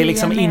den det är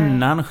liksom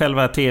innan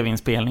själva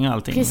tv-inspelning och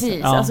allting.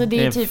 Precis, alltså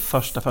det är typ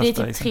första det är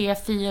typ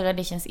 3-4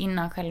 editions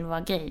innan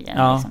själva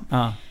grejen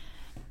liksom.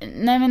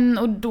 Nej men,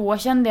 och då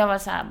kände jag bara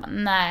så här,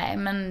 nej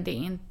men det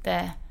är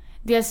inte,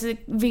 dels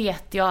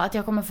vet jag att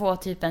jag kommer få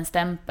typ en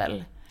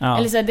stämpel.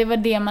 Eller så det var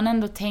det man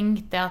ändå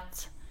tänkte,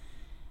 att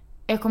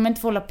jag kommer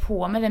inte få hålla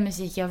på med den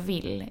musik jag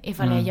vill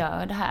ifall jag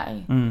gör det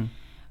här.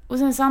 Och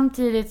sen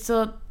samtidigt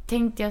så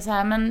tänkte jag så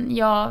här, men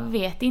jag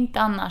vet inte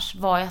annars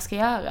vad jag ska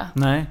göra.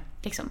 Nej.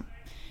 Liksom.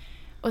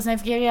 Och sen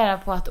fick jag reda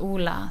på att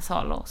Ola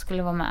Salo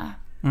skulle vara med.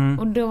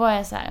 Och då var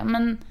jag så här,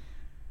 men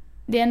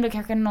det är ändå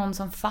kanske någon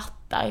som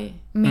fattar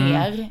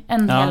mer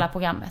än hela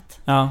programmet.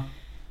 Ja.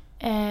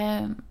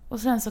 Och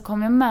sen så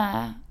kom jag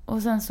med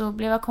Och sen så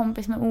blev jag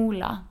kompis med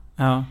Ola.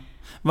 Ja.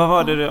 Vad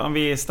var det, om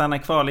vi stannar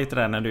kvar lite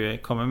där när du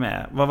kommer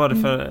med. Vad var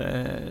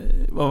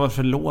det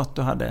för låt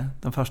du hade?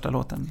 Den första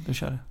låten du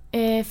körde?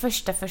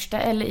 Första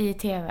eller i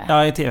tv?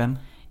 Ja, i tvn.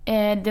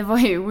 Det var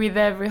ju With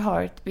Every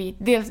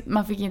Heartbeat.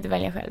 Man fick inte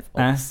välja själv.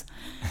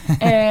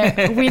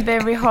 With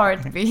Every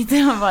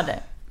Heartbeat var det.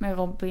 Med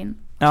Robin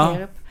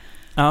Klerup.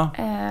 Ja.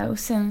 Och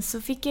sen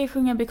så fick jag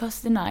sjunga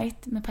Because the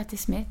Night med Patti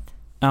Smith.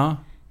 Ja.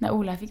 När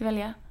Ola fick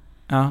välja.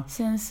 Ja.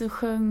 Sen så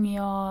sjöng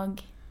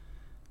jag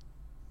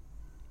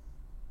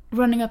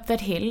Running Up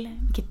That Hill,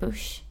 Kate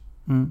Bush.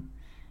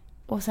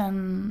 Och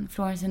sen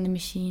Florence and the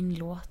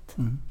Machine-låt.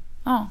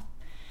 Ja.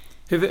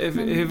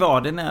 Hur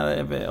var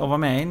det att vara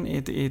med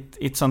i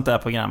ett sånt där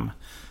program?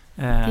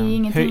 Det är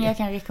ingenting jag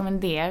kan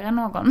rekommendera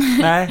någon.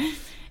 Nej.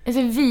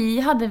 Alltså,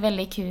 vi hade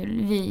väldigt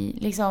kul. Vi,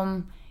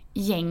 liksom,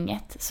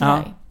 gänget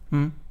sådär.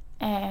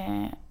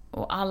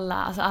 Och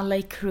alla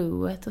i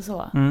crewet och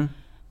så.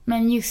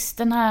 Men just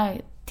den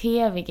här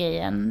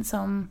tv-grejen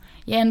som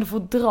jag ändå får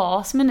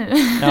dras med nu.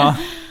 Ja.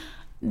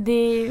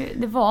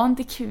 Det var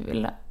inte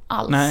kul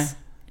alls. Nej.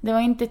 Det var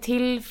inte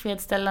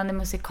tillfredsställande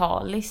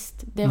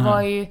musikaliskt. Det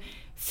var ju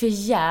för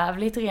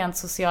jävligt rent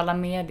sociala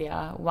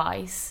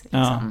media-wise.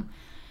 Liksom. Ja.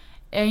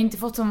 Jag har inte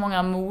fått så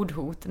många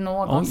mordhot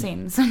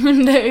någonsin som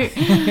under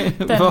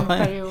den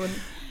perioden.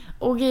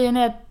 Och grejen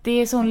är att det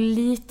är så en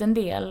liten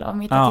del av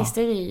mitt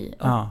artisteri.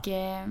 Och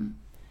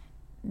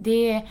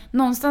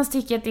någonstans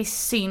tycker jag att det är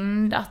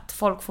synd att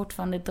folk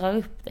fortfarande drar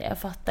upp det. Jag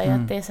fattar ju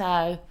att det är så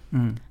här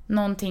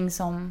någonting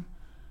som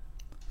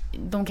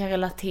de kan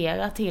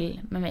relatera till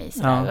med mig.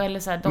 Eller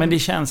så här, men det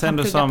känns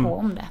ändå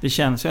som det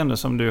känns ju ändå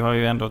som du har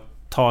ju ändå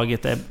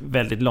tagit det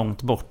väldigt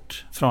långt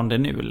bort från det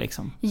nu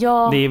liksom.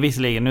 Ja. Det är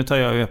visserligen, nu tar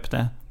jag ju upp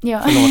det.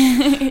 Ja.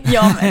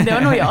 Ja, men det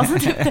var nog jag som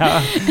tog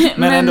det.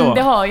 Men ändå.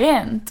 Det har ju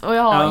hänt och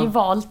jag har ju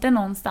valt det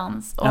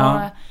någonstans. Och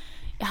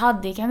jag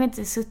hade kanske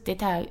inte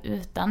suttit här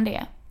utan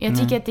det. Jag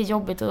tycker att det är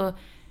jobbigt att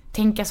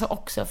tänka så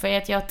också, för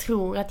att jag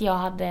tror att jag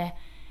hade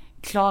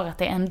klarat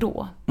det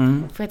ändå.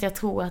 För att jag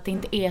tror att det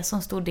inte är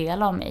så stor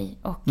del av mig.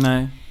 Och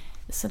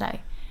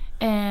sådär.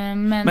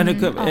 Men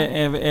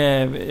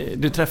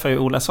du träffade ju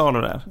Ola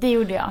Salo där. Det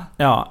gjorde jag.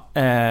 Ja.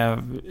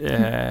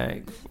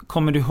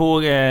 Kommer du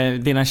ihåg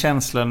dina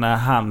känslor när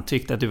han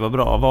tyckte att du var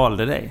bra och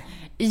valde dig?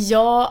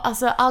 Ja,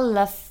 alltså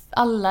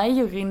alla i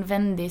juryn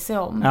vände sig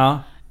om. Ja.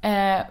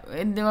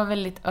 Det var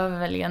väldigt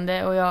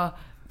överväldigande och jag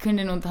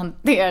kunde nog inte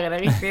hantera det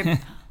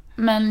riktigt.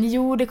 Men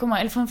jo, det kommer,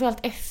 eller framförallt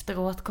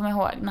efteråt kommer jag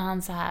ihåg när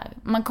han så här.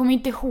 Man kommer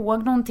inte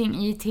ihåg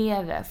någonting i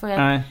tv för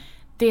att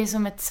det är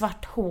som ett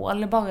svart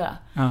hål bara.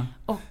 Ja.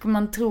 Och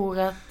man tror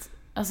att,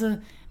 alltså,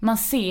 man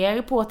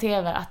ser på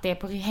tv att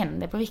det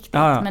händer på riktigt,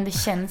 men det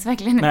känns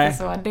verkligen inte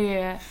så.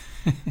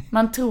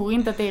 Man tror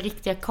inte att det är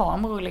riktiga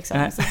kameror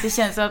liksom. Så det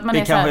känns så att man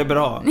det är så här, är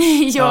bra.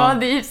 Ja,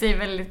 det är i sig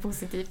väldigt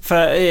positivt.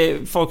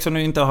 För folk som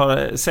nu inte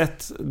har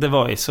sett The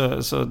Voice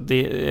så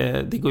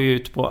det går ju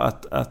ut på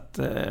att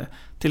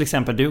till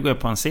exempel du går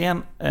på en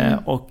scen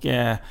och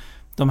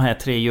de här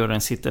 3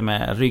 juryn sitter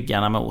med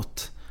ryggarna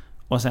mot,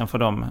 och sen får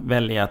de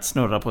välja att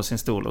snurra på sin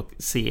stol och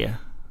se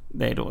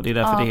dig då. Det är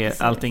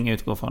därför allting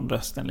utgår från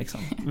rösten liksom.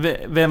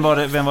 Vem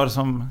var det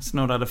som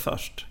snurrade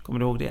först? Kommer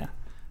du ihåg det?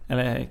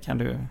 Eller kan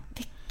du...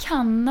 Det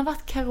kan ha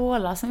varit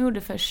Carola som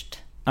gjorde först.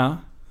 Ja.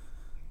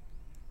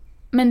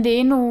 Men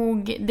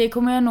det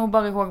kommer jag nog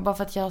bara ihåg bara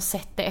för att jag har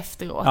sett det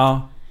efteråt.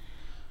 Ja.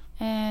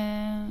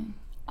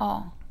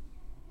 Ja.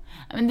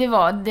 Men det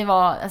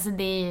var alltså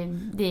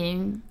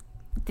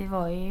det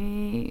var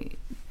ju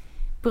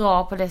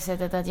bra på det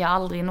sättet att jag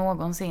aldrig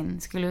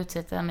någonsin skulle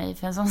utsätta mig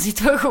för en sån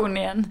situation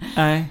igen.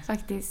 Nej.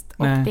 Faktiskt.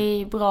 Och det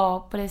är bra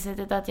på det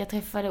sättet att jag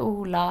träffade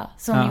Ola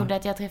som gjorde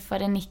att jag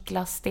träffade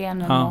Niklas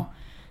Stenum och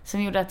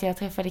som gjorde att jag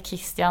träffade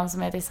Christian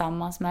som jag är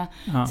tillsammans med.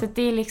 Ja. Så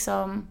det är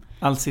liksom...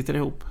 Allt sitter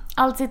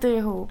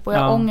ihop Och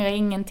jag ångrar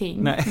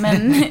ingenting. Nej.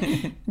 Men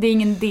det är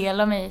ingen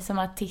del av mig som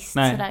artist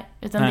sådär,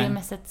 utan det är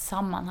mest ett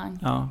sammanhang.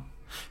 Ja.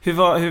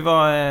 Hur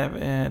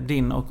var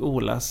din och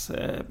Olas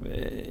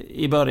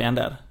i början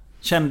där?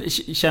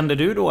 Kände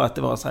du då att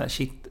det var så här,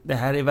 shit, det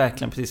här är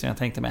verkligen precis som jag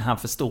tänkte mig, han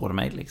förstår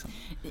mig liksom?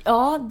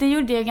 Ja, det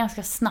gjorde jag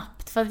ganska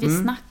snabbt för att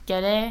vi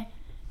snackade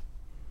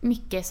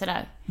mycket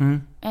sådär.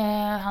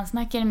 Han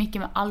snackade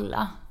mycket med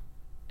alla.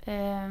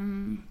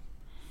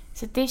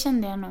 Så det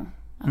kände jag nog,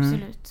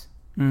 absolut.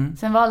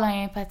 Sen valde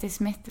han ju Patti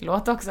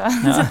Smith-låt också.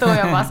 Så då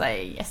jag bara såhär,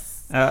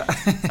 yes. Ja.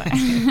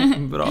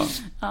 Bra.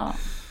 Ja.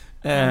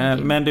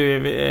 Men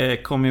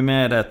du kom ju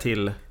med där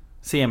till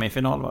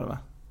semifinal, var det va?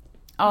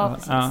 Ja,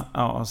 precis.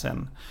 Ja, och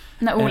sen...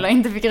 När Ola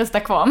inte fick rösta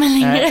kvar med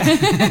längre.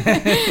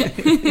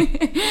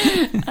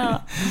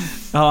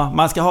 Ja,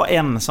 man ska ha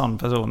en sån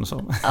person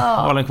som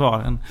håller kvar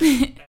en.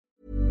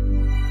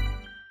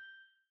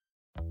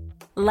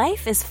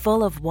 Life is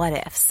full of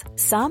what-ifs.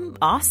 Some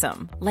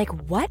awesome, like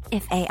what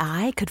if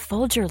AI could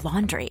fold your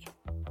laundry?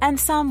 And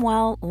some,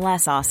 well,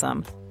 less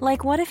awesome,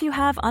 like what if you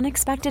have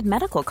unexpected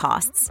medical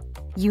costs?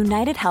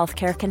 United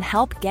Healthcare can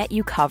help get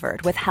you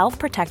covered with Health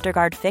Protector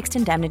Guard fixed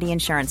indemnity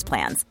insurance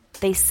plans.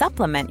 They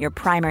supplement your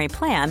primary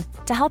plan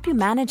to help you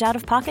manage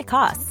out-of-pocket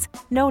costs.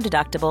 No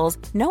deductibles,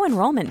 no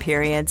enrollment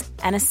periods,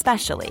 and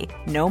especially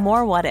no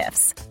more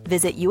what-ifs.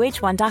 Visit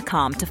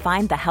UH1.com to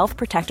find the Health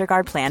Protector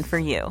Guard plan for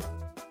you.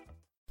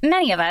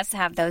 Many of us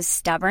have those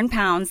stubborn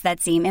pounds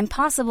that seem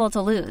impossible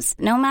to lose,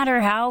 no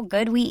matter how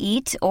good we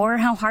eat or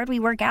how hard we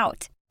work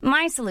out.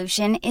 My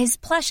solution is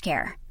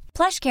PlushCare.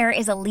 PlushCare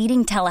is a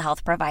leading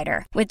telehealth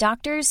provider with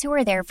doctors who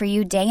are there for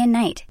you day and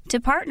night to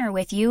partner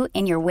with you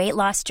in your weight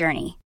loss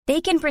journey.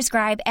 They can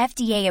prescribe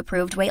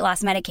FDA-approved weight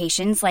loss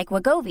medications like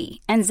Wegovy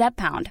and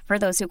Zepbound for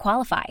those who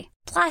qualify.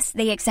 Plus,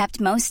 they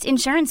accept most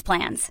insurance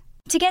plans.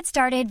 To get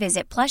started,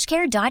 visit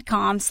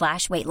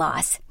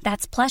plushcare.com/weightloss.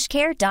 That's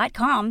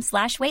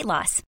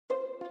plushcare.com/weightloss.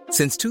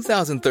 Since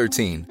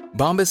 2013,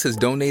 Bombas has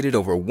donated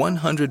over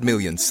 100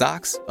 million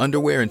socks,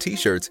 underwear, and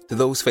T-shirts to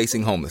those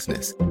facing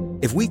homelessness.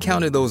 If we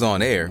counted those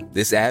on air,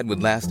 this ad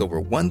would last over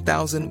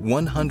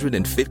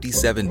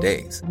 1,157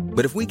 days.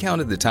 But if we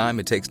counted the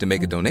time it takes to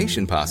make a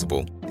donation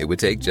possible, it would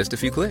take just a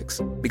few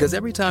clicks. Because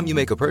every time you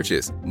make a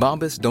purchase,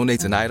 Bombas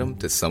donates an item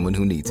to someone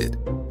who needs it.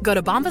 Go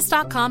to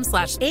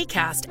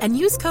bombas.com/ACAST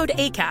and use code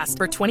ACAST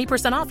for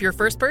 20% off your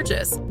first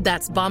purchase.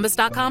 That's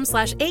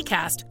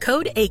bombas.com/ACAST,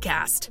 code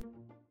ACAST.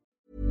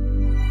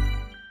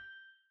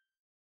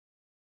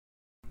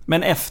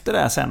 Men efter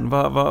det sen,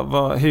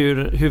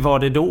 hur var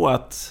det då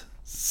att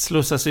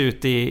slussas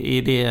ut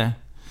i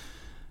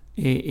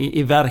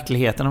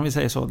verkligheten, om vi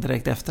säger så,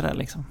 direkt efter det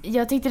liksom?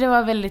 Jag tyckte det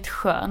var väldigt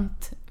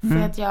skönt. För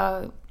att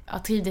jag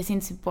trivdes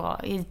inte så bra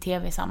i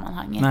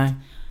tv-sammanhanget. Nej.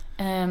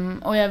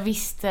 Och jag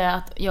visste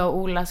att jag och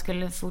Ola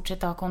skulle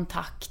fortsätta ha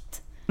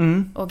kontakt.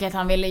 Och att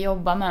han ville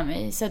jobba med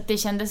mig. Så att det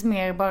kändes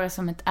mer bara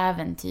som ett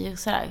äventyr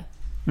sådär.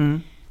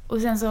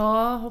 Och sen så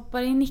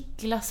hoppade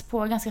Niklas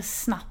på ganska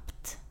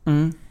snabbt.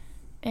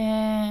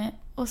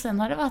 Och sen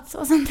har det varit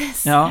så sen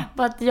dess. Ja.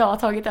 Bara att jag har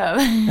tagit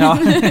över. Ja,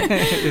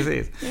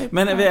 precis.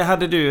 Men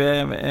hade du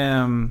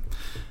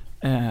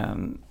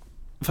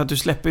för att du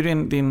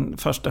släpper din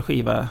första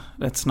skiva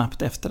rätt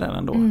snabbt efter den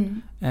ändå.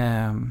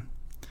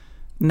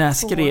 När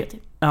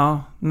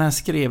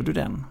skrev du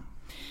den?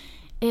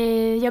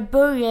 Jag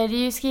började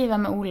ju skriva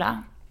med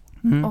Ola.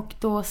 Och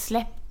då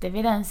släppte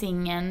vi den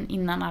singeln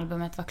innan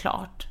albumet var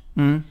klart.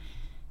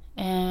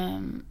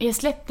 Jag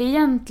släppte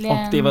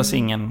egentligen... Och det var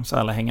singeln så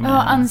alla hänger med.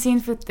 Ja,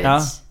 Unseen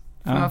Footage.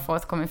 Ja. Från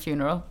Forthcoming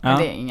Funeral. Ja. Men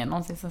det är ingen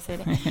någonsin som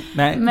säger det.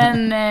 Nej.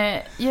 Men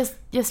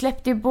jag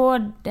släppte ju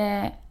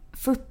både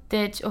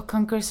Footage och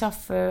Conquer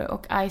Suffer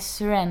och I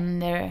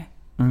Surrender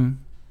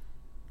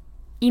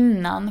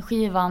innan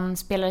skivan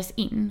spelades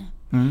in.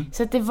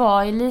 Så att det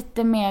var ju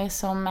lite mer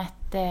som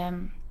ett...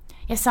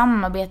 jag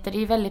samarbetade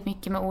ju väldigt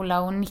mycket med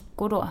Ola och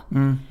Nico då.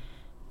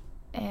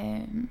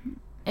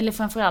 Eller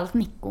framförallt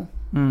Nico.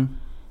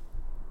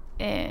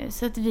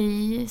 Så att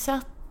vi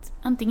satt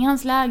antingen i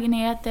hans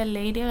lägenhet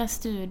eller i deras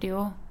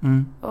studio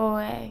och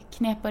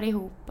knepade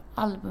ihop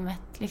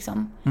albumet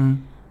liksom.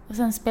 Och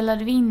sen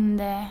spelade vi in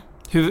det.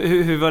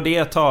 Hur var det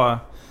att ta...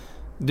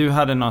 Du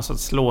hade någon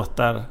sorts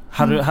låtar.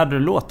 Hade du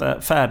låtar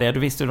färdiga? Du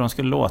visste hur de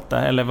skulle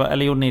låta?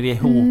 Eller gjorde ni det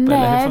ihop? Nej,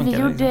 eller hur vi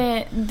gjorde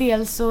det?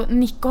 dels så...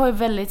 Nico har ju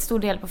väldigt stor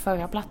del på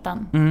förra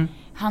plattan.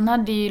 Han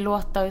hade ju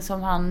låtar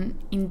som han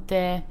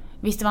inte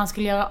visste vad han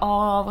skulle göra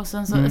av. Och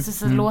sen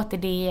så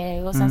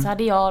låtidéer. Och sen så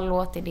hade jag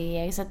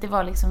låtidéer. Så att det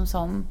var liksom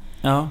som...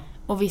 Ja.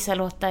 Och vissa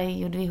låtar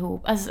gjorde vi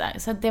ihop. Alltså,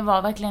 så att det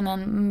var verkligen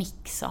en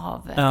mix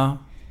av... Ja.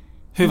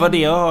 Hur var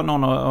det att ha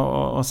någon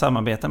att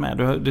samarbeta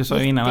med? Du sa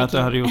ju innan att du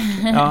hade gjort...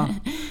 Ja.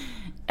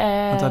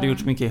 Att du hade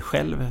gjort mycket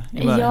själv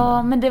i början.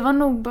 Ja, men det var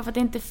nog bara för att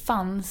det inte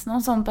fanns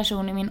någon sån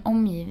person i min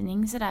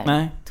omgivning sådär.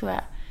 Nej. Tror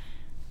jag.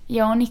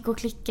 Jag och Nico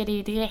klickade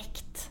ju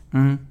direkt.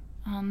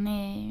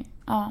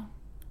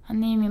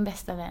 Han är min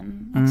bästa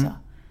vän också.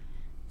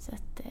 Så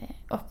att,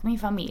 och min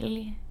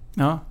familj.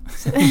 Ja.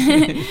 Så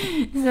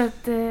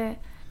att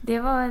det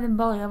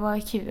var bara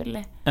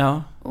kul.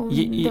 Ja. Och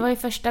det var ju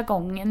första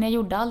gången jag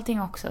gjorde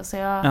allting också. Så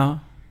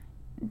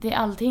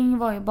allting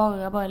var ju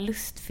bara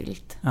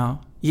lustfyllt. Ja.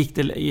 Gick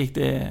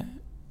det...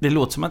 Det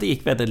låter som att det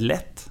gick väldigt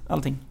lätt,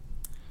 allting.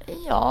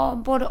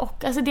 Ja, både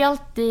och. Alltså det är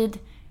alltid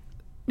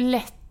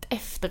lätt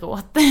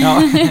efteråt.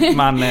 Ja,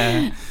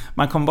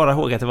 man kom bara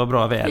ihåg att det var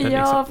bra väder. Ja,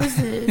 liksom.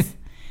 Precis.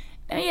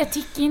 Jag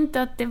tycker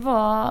inte att det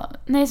var...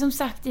 Nej, som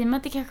sagt, i och med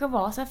att det kanske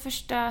var så här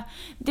första...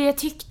 Det jag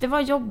tyckte var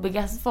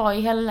jobbigast var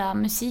i hela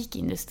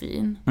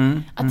musikindustrin.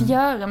 Att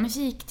göra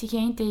musik tycker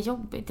jag inte är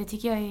jobbigt. Det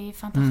tycker jag är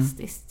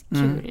fantastiskt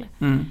kul.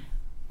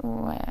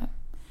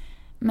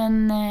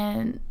 Men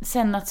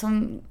sen att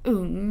som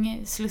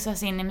ung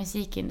slussas in i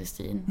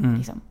musikindustrin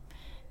liksom,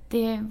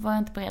 det var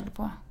jag inte beredd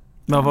på.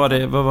 Vad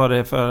var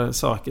det för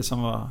saker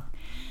som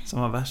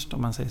var värst,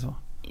 om man säger så?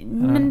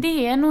 Men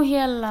det är nog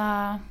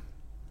hela...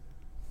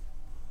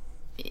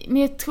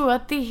 Men jag tror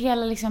att det är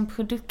hela liksom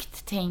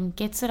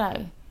produkttänket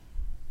sådär.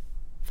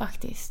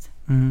 Faktiskt.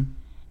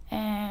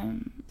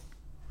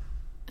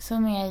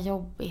 Som är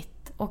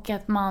jobbigt. Och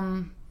att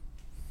man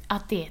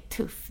att det är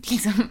tufft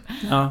liksom.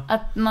 Ja.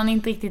 Att man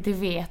inte riktigt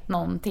vet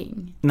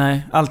någonting.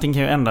 Nej, allting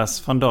kan ju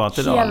ändras från dag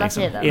till dag. Hela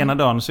liksom. tiden. Ena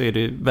dagen så är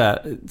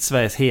det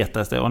Sveriges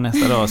hetaste och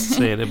nästa dag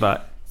så är det bara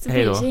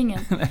hej då.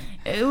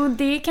 Och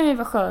det kan ju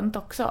vara skönt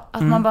också.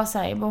 Att man bara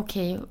säger,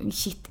 okej,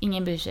 shit,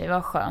 ingen bryr sig,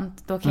 vad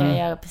skönt. Då kan jag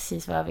göra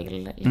precis vad jag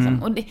vill.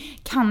 Liksom. Och det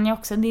kan jag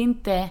också. Det är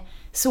inte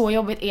så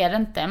jobbigt, är det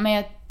inte. Men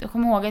jag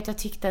kommer ihåg att jag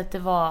tyckte att det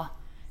var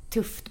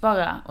tufft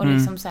bara. Och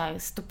liksom så här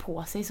stå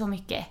på sig så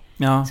mycket.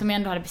 Ja. Som jag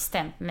ändå hade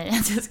bestämt mig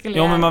att jag skulle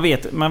göra. Men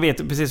man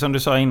vet, precis som du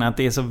sa innan, att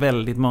det är så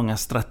väldigt många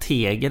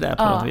strateger där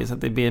på något vis.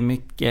 Att det blir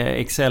mycket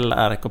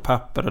Excel-ark och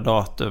papper och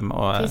datum.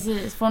 Och,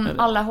 precis, från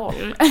alla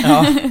håll.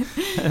 Ja,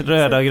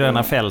 röda och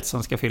gröna fält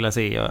som ska fyllas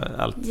i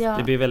och allt. Ja.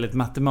 Det blir väldigt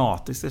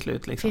matematiskt till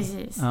slut. Liksom.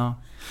 Precis. Ja.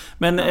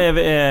 Men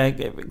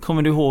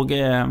kommer du ihåg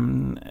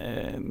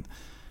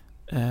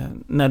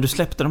när du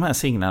släppte de här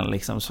signalerna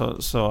liksom,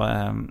 så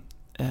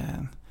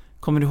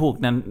kommer du ihåg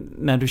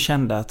när du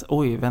kände att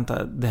oj,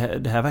 vänta,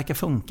 det här verkar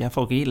funka,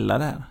 folk gillar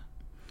det här?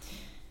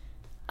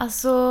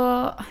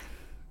 Alltså,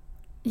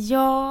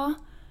 ja,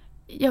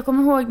 jag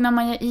kommer ihåg när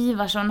Maja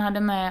Ivarsson hade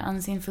med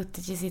Unseen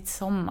Footage i sitt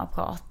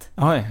sommarprat.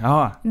 Oj,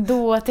 ja.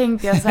 Då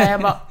tänkte jag så här,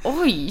 jag bara,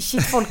 oj,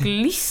 shit, folk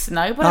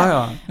lyssnar på det.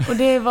 Ja. Och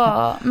det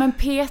var, men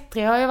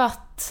P3 har ju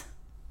varit,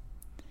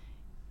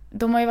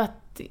 de har ju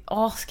varit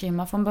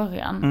asgrymma från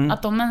början.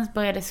 Att de ens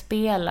började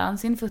spela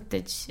Unseen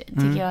Footage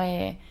tycker jag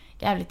är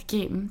jävligt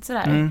grymt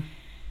sådär.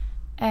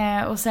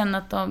 Och sen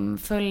att de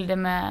följde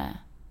med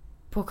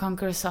på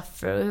Conquer or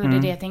Suffer och gjorde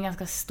det till en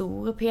ganska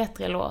stor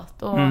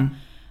P3-låt. Och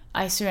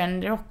I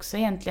Surrender också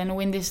egentligen,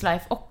 och In This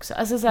Life också.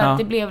 Alltså så att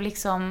det blev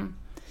liksom,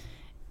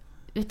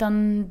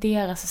 utan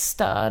deras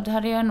stöd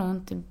hade jag nog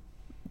inte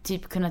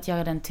typ kunnat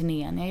göra den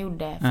turnén jag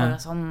gjorde förra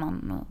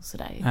sommaren och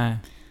sådär. Nej.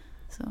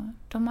 Så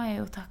de har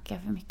jag att tacka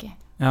för mycket.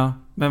 Ja,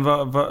 men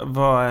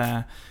vad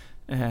är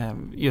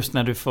just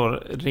när du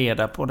får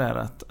reda på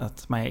där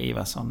att Maja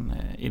Ivarsson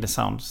i The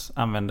Sounds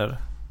använder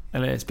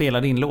eller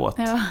spelar din låt.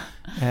 Ja.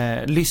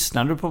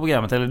 Lyssnade du på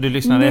programmet eller du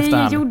lyssnade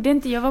efterhand? Nej, jag gjorde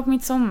inte. Jag var på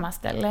mitt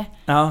sommarställe.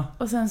 Ja.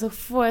 Och sen så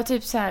får jag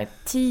typ så här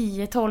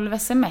 10-12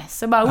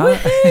 sms och bara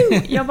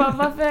woohoo! Jag bara,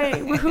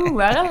 varför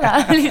woohooar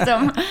alla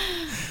liksom?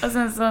 Och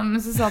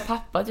sen så sa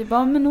pappa typ,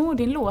 men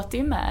din låt är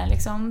ju med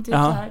liksom, typ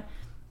så här.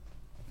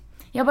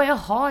 Jag bara,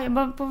 jaha,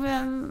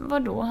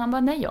 vadå? Han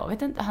bara, nej, jag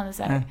vet inte. Han är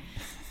så här,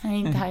 han är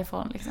inte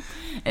härifrån liksom.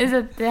 Så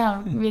att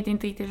han vet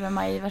inte riktigt vem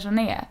Maja Ivarsson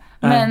är.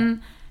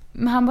 Men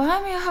han bara,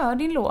 men jag hör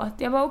din låt.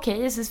 Jag bara,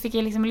 okej. Så fick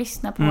jag liksom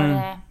lyssna på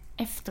det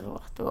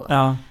efteråt. Och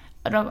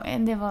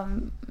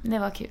det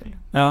var kul.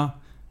 Ja.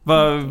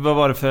 Vad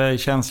var det för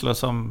känslor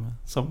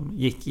som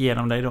gick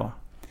igenom dig då?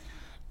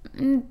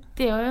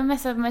 Det var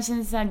mest att man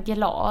kände sig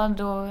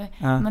glad. Och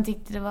man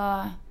tyckte det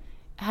var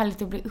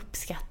härligt att bli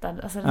uppskattad.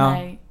 Alltså den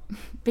här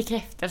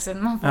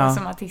bekräftelsen man får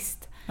som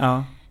artist.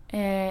 Ja.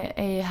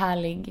 Är ju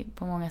härlig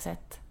på många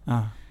sätt.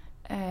 Ja.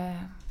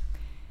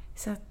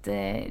 Så att,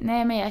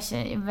 nej, men jag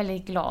är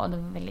väldigt glad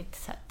och väldigt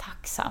så här,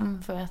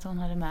 tacksam för att hon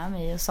hade med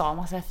mig och sa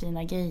massa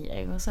fina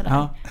grejer och sådär.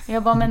 Ja.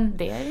 Jag bara, men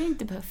det är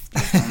inte behövt.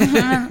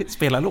 Liksom.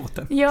 Spela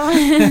låten. Ja,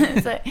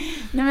 så,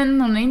 nej,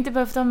 men hon har inte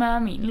behövt ha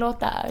med min låt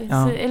där.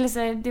 Ja. Så, eller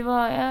så, det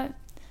var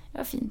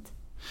fint.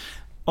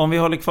 Om vi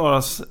håller kvar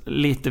oss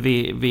lite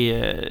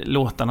vid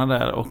låtarna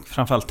där och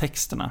framförallt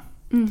texterna.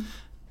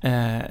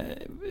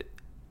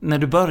 När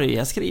du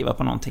börjar skriva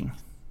på någonting,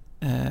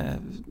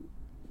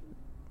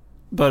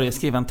 börjar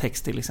skriva en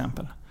text till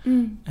exempel,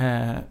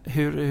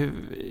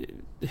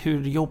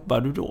 hur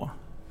jobbar du då?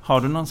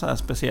 Har du någon så här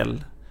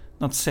speciell,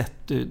 något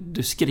sätt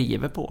du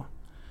skriver på?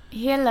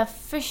 Hela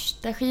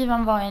första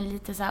skivan var en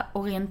lite så här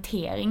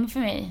orientering för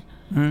mig.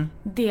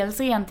 Dels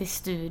rent i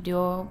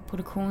studio,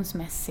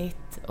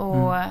 produktionsmässigt,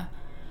 och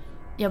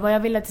jag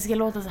vill att det ska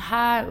låta så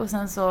här, och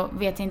sen så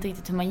vet jag inte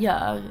riktigt hur man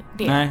gör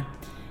det. Nej.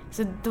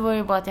 Så då var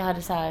det bara att jag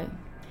hade så här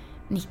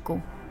Nico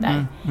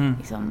där.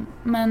 Liksom.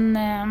 Men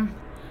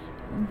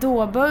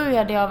då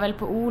började jag väl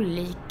på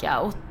olika,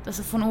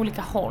 alltså från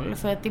olika håll.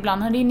 För att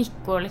ibland hade ju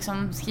Nico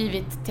liksom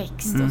skrivit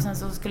text och sen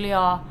så skulle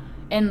jag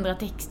ändra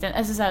texten.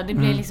 Alltså så här, det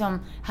blev liksom,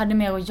 hade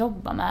mer att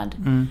jobba med.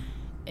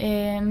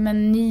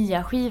 Men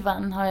nya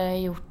skivan har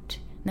jag gjort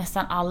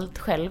nästan allt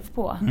själv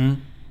på.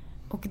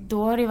 Och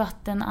då har det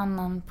varit en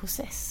annan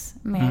process.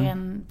 Mer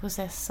en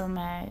process som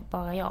är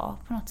bara jag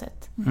på något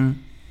sätt.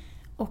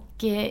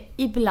 Och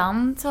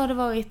ibland så har det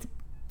varit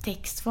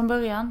text från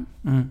början.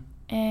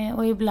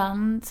 Och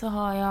ibland så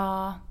har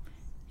jag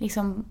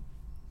liksom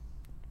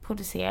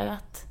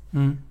producerat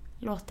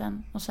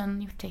låten och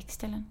sen gjort text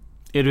till den.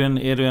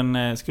 Är du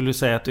en skulle du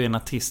säga att du är en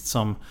artist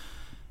som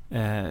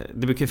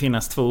det brukar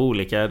finnas två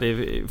olika.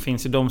 Det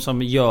finns ju de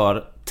som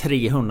gör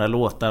 300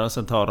 låtar och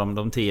sen tar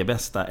de 10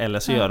 bästa, eller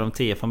så gör de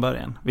 10 från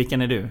början.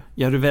 Vilken är du?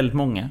 Gör du väldigt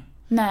många?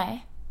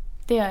 Nej,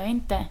 det gör jag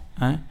inte.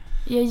 Nej.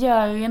 Jag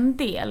gör en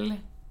del,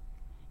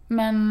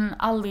 men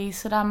aldrig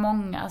så där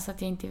många så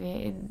att jag inte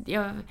vet.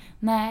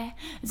 Nej.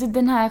 Så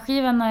den här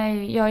skivan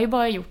jag har ju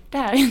bara gjort det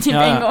här typ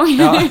en gång.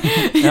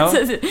 Ja.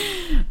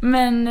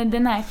 Men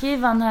den här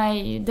skivan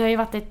det har ju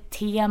varit ett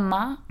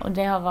tema, och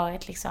det har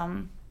varit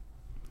liksom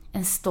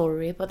en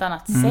story på ett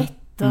annat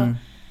sätt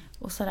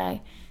och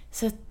sådär.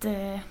 Så att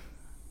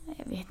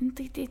jag vet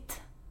inte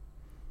riktigt.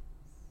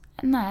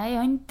 Nej, jag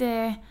har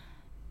inte...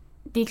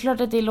 Det är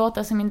klart att det är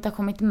låtar som inte har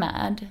kommit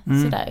med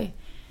sådär.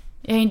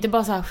 Jag är inte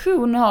bara så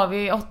här, nu har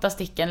vi 8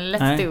 stycken,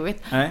 let's do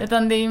it.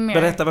 Utan det är mer...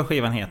 Berätta vad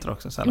skivan heter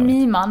också. Så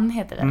Miman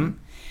heter den.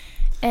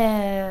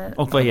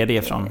 Och vad är det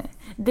ifrån?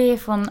 Det är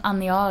från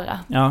Aniara.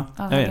 Ja,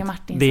 jag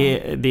vet.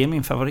 Det är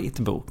min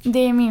favoritbok. Det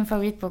är min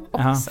favoritbok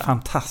också. Ja,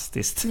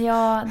 fantastiskt.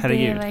 Ja,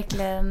 herregud. Det är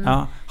verkligen...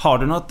 Ja. Har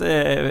du något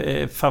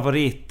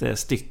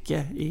favoritstycke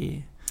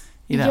i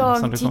den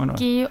som du kommer ihåg? Jag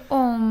tycker ju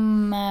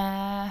om...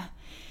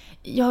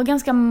 Jag har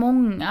ganska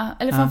många.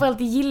 Eller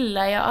framförallt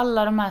gillar jag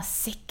alla de här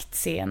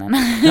sektscenerna.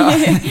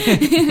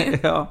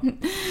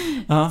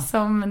 Ja.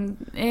 Som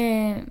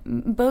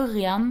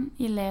början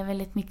gillar jag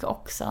väldigt mycket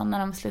också. När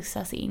de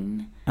slussas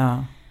in.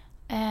 Ja.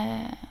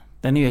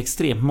 Den är ju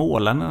extremt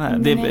målande här.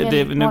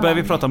 Nu börjar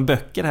vi prata om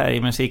böcker här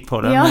i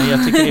musikpodden. Men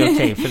jag tycker det är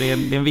okej, för det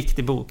är en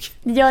viktig bok.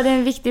 Ja, det är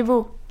en viktig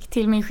bok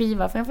till min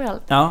skiva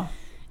framförallt. Ja.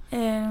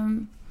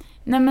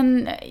 Nej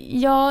men,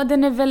 ja,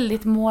 den är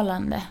väldigt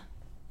målande.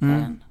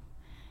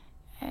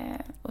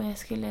 Och jag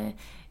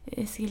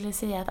skulle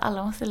säga att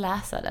alla måste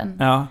läsa den.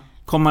 Ja.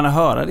 Kommer man att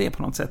höra det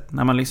på något sätt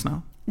när man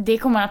lyssnar? Det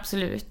kommer man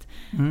absolut.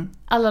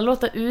 Alla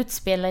låtar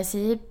utspelar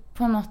sig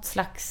på något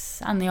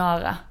slags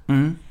Aniara.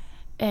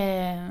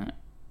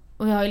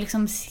 Och jag har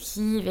liksom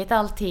skrivit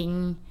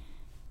allting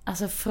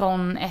alltså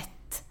från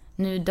ett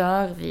nu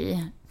dör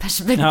vi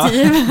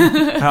perspektiv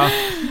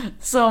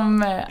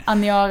som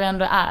Aniara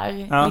ändå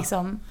är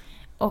liksom.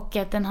 Och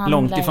att den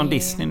handlar långt ifrån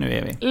Disney nu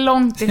är vi.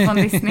 Långt ifrån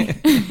Disney.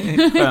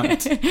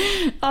 Skönt.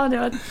 Ja,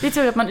 det är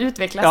tur att man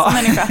utvecklas som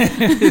människa.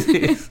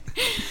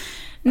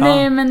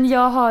 Nej, men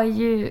jag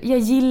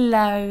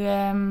gillar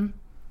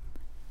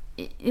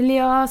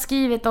jag har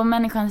skrivit om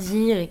människans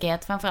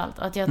girighet framförallt,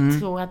 och att jag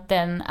tror att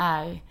den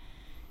är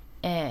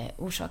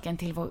orsaken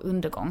till vår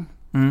undergång.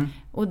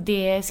 Och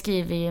det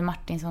skriver ju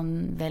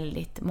Martinsson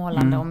väldigt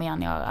målande om i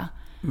Aniara.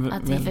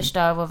 Att vi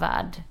förstör vår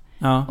värld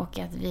och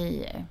att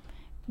vi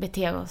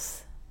beter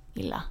oss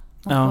illa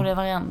mot både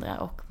varandra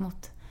och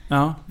mot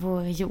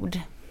vår jord.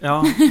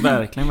 Ja,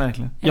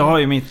 verkligen. Jag har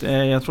ju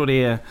jag tror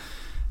det är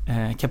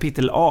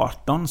kapitel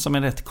 18 som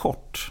är rätt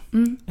kort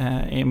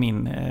är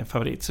min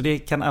favorit. Så det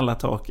kan alla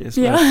ta och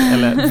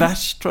eller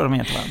vers tror jag de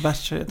heter, va?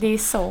 Vers heter. Det är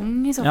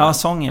sång i så fall. Ja,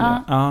 sång är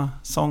det. Ja,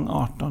 sång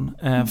 18.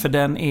 För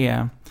den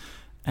är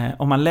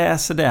om man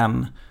läser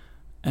den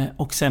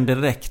och sen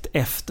direkt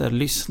efter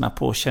lyssna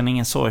på Känn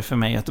ingen sorg för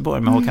mig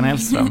Göteborg med Håkan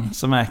Hellström,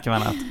 så märker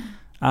man att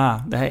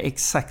det här är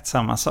exakt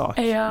samma sak.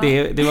 Ja.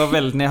 Det var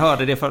väldigt,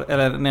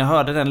 när jag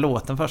hörde den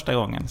låten första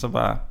gången så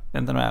bara,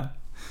 vänta nu här.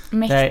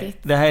 Mäktigt.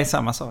 Det här är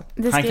samma sak.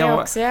 Det ska jag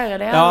också göra,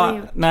 det har jag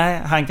gjort.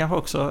 Nej, han kanske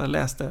också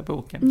läste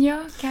boken.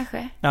 Ja,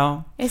 kanske.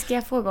 Ja. Ska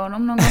jag fråga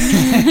honom någon gång?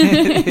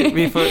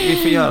 vi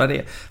får göra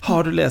det.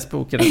 Har du läst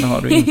boken eller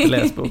har du inte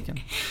läst boken?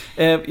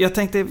 Jag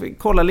tänkte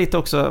kolla lite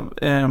också.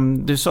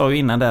 Du sa ju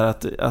innan där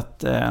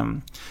att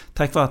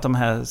tack vare att de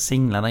här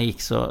singlarna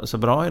gick så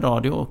bra i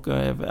radio och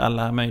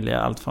alla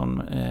möjliga, allt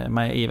från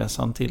Maja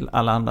Iversson till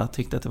alla andra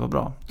tyckte att det var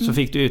bra. Så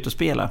fick du ut och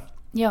spela.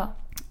 Ja.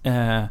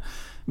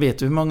 Vet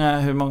du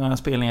hur många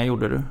spelningar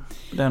gjorde du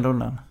den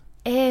rundan?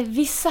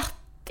 Vi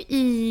satt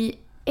i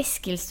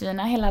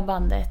Eskilstuna hela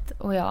bandet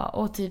och jag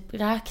och typ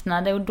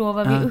räknade, och då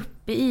var vi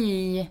uppe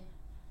i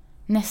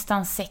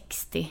nästan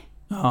 60.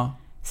 Ja.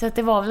 Så att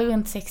det var väl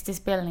runt 60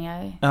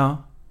 spelningar. Ja.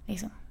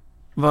 Liksom.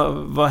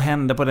 Vad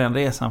hände på den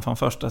resan från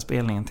första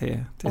spelningen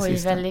till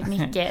sista? Väldigt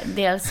mycket.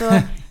 Dels så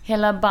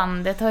hela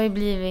bandet har ju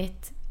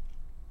blivit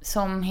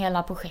som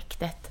hela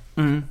projektet.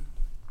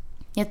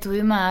 Jag tog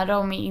ju med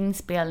dem i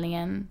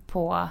inspelningen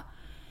på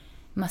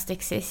Must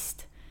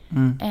Exist.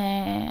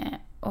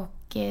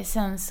 Och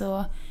sen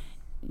så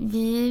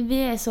vi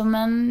är som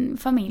en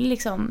familj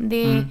liksom.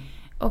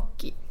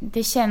 Och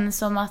det känns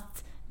som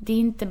att det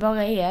inte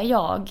bara är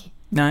jag.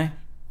 Nej.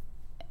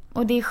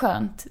 Och det är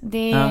skönt.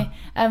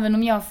 Även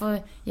om jag får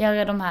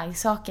göra de här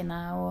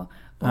sakerna och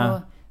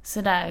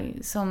sådär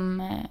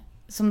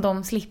som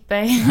de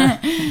slipper.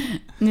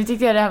 Nu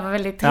tyckte jag det här var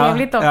väldigt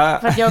trevligt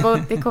för att jag går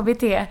till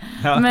KBT.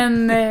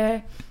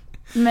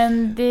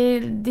 Men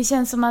det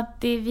känns som att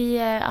vi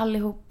är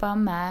allihopa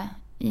med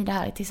i det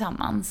här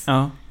tillsammans.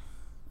 Ja.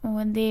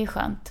 Och det är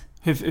skönt.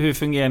 Hur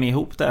fungerar ni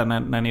ihop där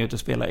när ni är ute och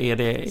spelar?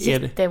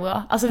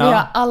 Jättebra. Alltså vi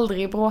har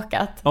aldrig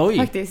bråkat. Oj.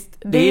 Faktiskt.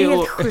 Det är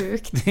helt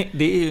sjukt.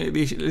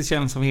 Det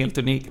känns som helt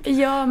unikt.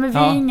 Ja, men vi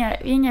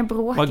är inga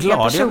bråkiga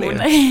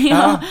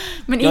personer.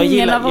 Men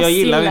ingen av oss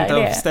gillar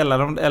inte att ställa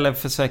dem eller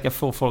försöka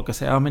få folk att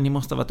säga men ni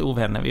måste ha varit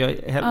ovänner.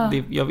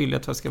 Jag vill ju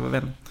att jag ska vara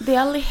vänner. Det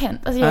har aldrig hänt.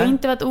 Alltså, jag har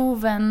inte varit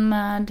ovän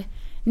med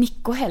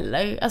Nico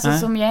heller. Alltså,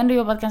 som jag ändå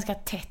jobbat ganska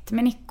tätt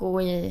med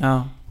Nico i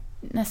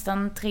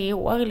nästan 3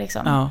 år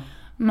liksom. Ja.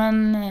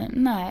 Men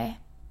nej,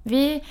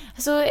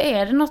 alltså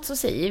är det något så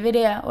säger vi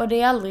det, och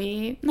det är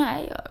aldrig, jag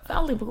har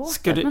aldrig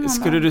bråkat med någon.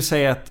 Skulle du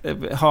säga att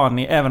har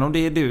ni, även om det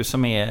är du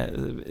som är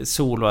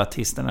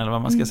soloartisten eller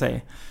vad man ska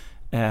säga,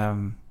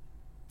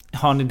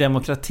 Har ni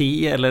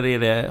demokrati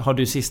eller har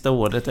du sista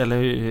ordet eller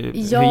hur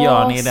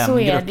gör ni i den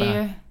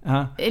gruppen?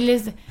 Ja, så är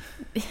det ju.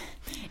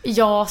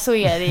 Ja, så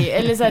är det ju.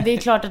 Eller så här, det är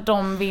klart att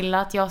de vill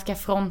att jag ska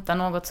fronta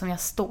något som jag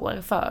står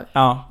för.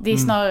 Ja. Det är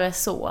snarare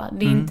så.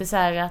 Det är inte så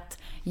här att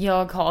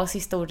jag har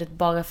sista ordet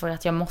bara för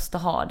att jag måste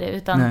ha det.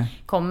 Utan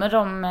kommer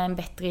de med en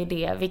bättre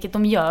idé, vilket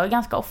de gör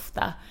ganska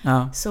ofta,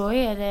 så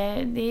är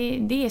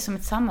det är som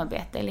ett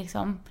samarbete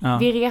liksom.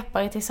 Vi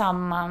repar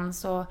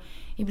tillsammans och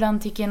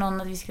ibland tycker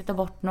någon att vi ska ta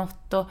bort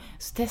något och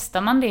så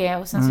testar man det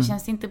och sen så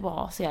känns det inte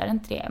bra så gör det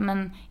inte det.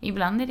 Men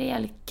ibland är det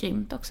jävligt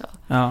grymt också.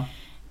 Ja.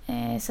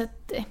 Så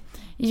att,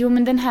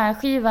 men den här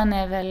skivan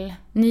är väl,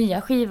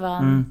 nya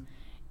skivan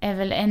är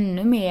väl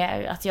ännu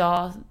mer att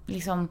jag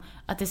liksom,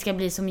 att det ska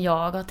bli som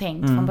jag har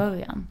tänkt från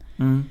början.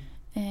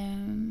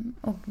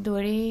 Och då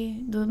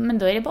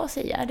är det bara att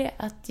säga det,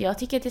 att jag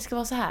tycker att det ska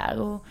vara så här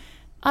och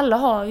alla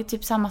har ju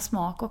typ samma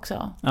smak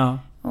också. Ja.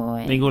 Och,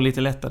 det går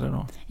lite lättare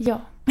då. Ja.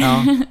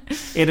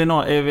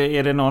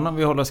 Är det någon, om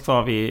vi håller oss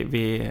kvar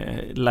vid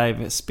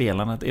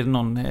live-spelandet,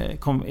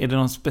 är det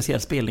någon speciell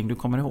spelning du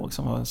kommer ihåg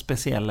som var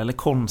speciell eller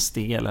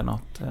konstig eller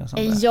något sånt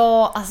där?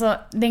 Ja, alltså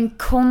den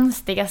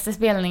konstigaste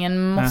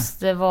spelningen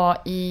måste vara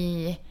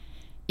i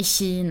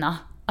Kina.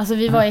 Alltså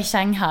vi var i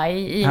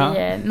Shanghai i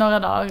några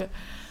dagar.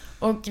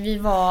 Och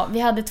vi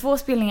hade 2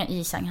 spelningar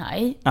i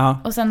Shanghai.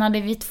 Och sen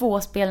hade vi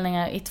 2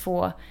 spelningar i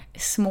 2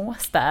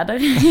 småstäder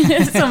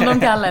som de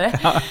kallar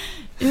det.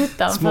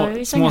 Utanför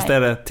Shanghai.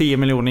 Småstäder, 10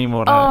 miljoner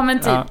invånare. Ja, men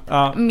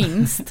typ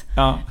minst.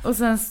 Och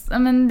sen,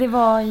 men det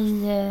var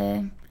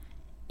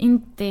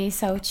inte i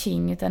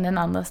Shaoqing utan den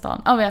andra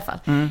stan. Ja, i alla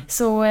fall.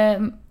 Så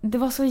det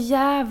var så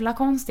jävla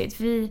konstigt.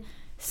 Vi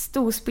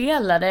stod och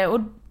spelade och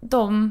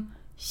de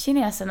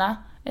kineserna,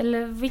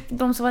 eller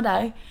de som var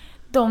där,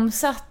 de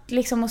satt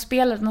liksom och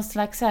spelade något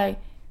slags så här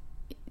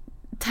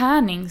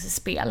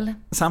tärningsspel.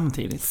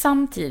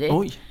 Samtidigt.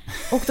 Oj.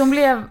 Och de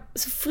blev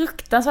så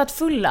fruktansvärt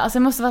fulla. Alltså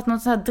det måste ha varit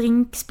något sånt här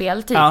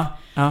drinkspel typ.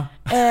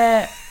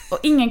 Och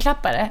ingen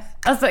klappade.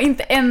 Alltså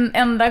inte en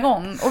enda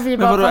gång. Och vi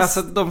men vadå,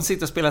 alltså de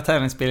sitter och spelar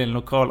tärningsspel i en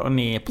lokal och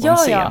ni är på en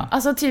scen? Ja,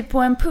 alltså typ på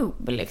en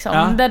pub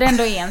liksom. Där det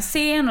ändå är en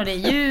scen och det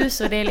är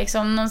ljus och det är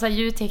liksom någon sån här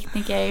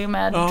ljudtekniker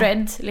med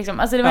dread liksom.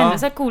 Alltså det var ändå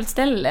så här coolt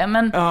ställe,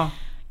 men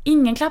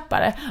ingen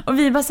klappade. Och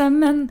vi bara så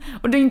här,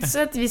 och det är inte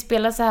så att vi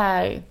spelar så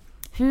här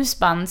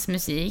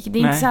husbandsmusik. Det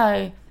är inte så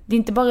här, det är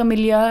inte bara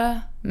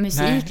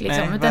miljömusik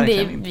liksom, utan det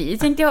är, vi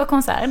tänkte ha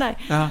konserter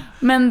där.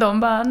 Men de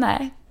bara,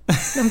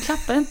 de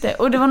klappade inte.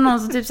 Och det var någon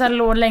som typ så här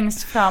låg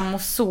längst fram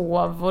och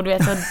sov och du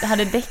vet så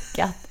hade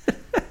däckat.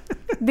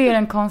 Det är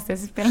den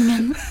konstigaste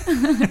spelningen,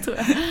 tror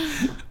jag.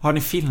 Har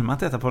ni filmat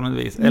detta på något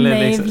vis? Nej,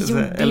 vi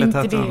gjorde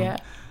inte det.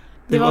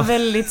 Det var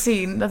väldigt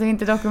synd att vi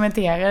inte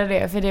dokumenterade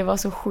det, för det var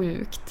så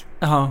sjukt.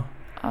 Ja.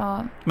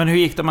 Men hur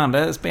gick de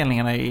andra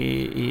spelningarna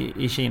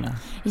i Kina?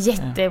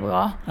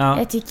 Jättebra.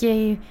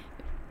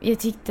 Jag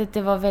tyckte att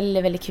det var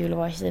väldigt, väldigt kul att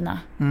vara i Kina.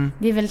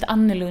 Det är väldigt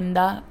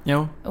annorlunda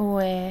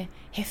och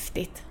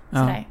häftigt.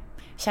 Sådär.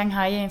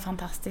 Shanghai är en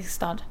fantastisk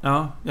stad.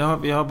 Ja,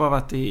 jag har bara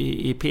varit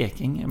i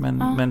Peking,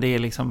 men det är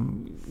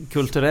liksom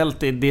kulturellt,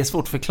 det är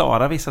svårt att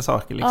förklara vissa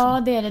saker liksom.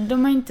 Ja, det är det.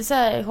 De har inte så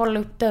här hålla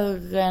upp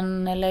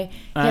dörren eller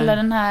hela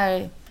den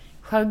här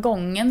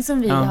jargongen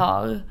som vi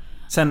har.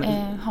 Sen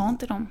har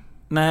inte de.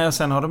 Nej, och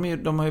sen har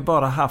de har ju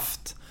bara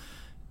haft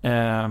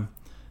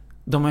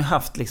de har ju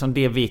haft liksom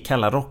det vi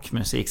kallar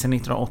rockmusik sedan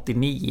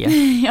 1989.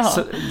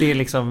 Så det är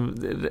liksom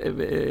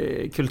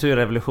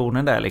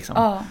kulturrevolutionen där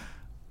liksom.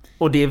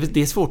 Och det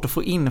är svårt att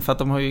få in för att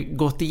de har ju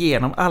gått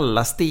igenom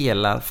alla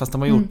stelar fast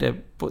de har gjort det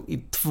i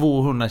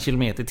 200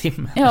 km i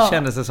timmen,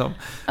 kändes det som.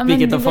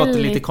 Vilket har fått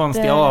lite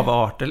konstiga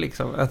avarter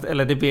liksom.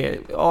 Eller det blir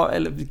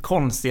eller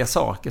konstiga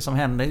saker som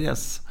händer i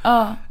deras...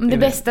 Ja, men det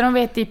bästa de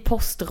vet är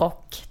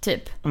postrock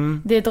typ.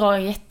 Det drar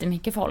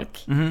jättemycket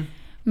folk.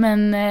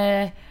 Men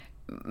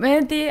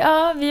det,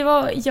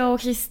 jag och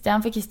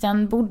Christian, för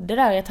Christian bodde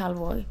där ett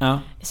halvår.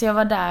 Så jag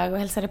var där och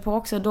hälsade på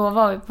också. Då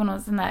var vi på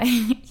någon sån här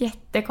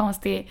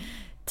jättekonstig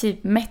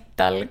typ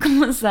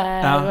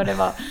metal-konsert och det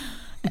var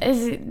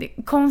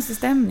konstig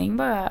stämning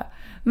bara.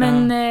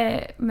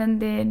 Men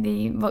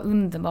det var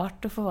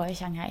underbart att få vara i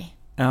Shanghai.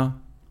 Ja.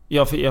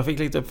 Jag fick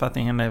lite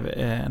uppfattningen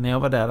när jag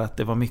var där att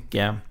det var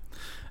mycket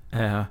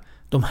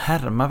de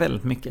härmar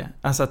väldigt mycket.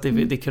 Alltså att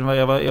det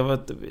kunde vara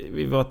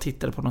vi var och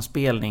tittade på någon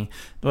spelning.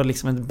 Det var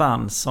liksom ett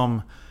band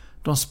som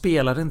de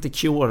spelade inte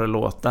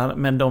Cure-låtar,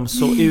 men de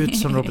såg ut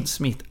som Robert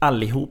Smith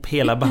allihop,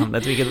 hela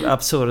bandet, vilket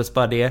absurt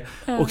bara det.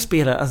 Och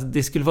spelade, alltså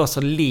det skulle vara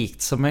så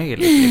likt som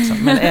möjligt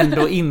liksom, men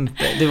ändå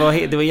inte. Det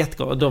var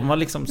jättegott. Och de var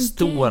liksom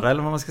stora,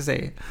 eller vad man ska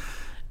säga.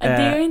 Det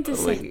har jag inte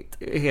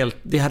sett.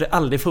 Det hade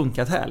aldrig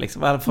funkat här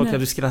liksom. Folk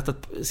hade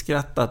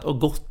skrattat och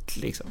gått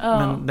liksom.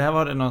 Men det här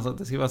var det någon sånt,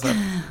 det skulle vara så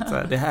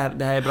här, det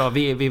här är bra,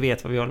 vi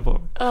vet vad vi håller på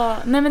med.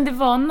 Nej, men det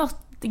var något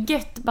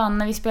gött band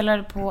när vi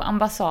spelade på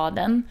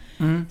ambassaden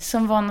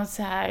som var något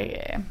så här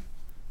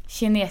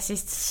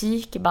kinesiskt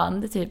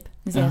psykband typ.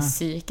 Nu säger jag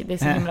psyk, det är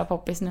så himla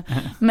poppis nu.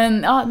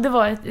 Men det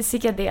var ett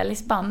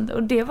psykedeliskt band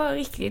och det var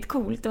riktigt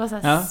coolt. Det var så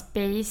här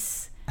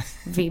space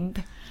vibb.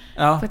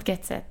 på ett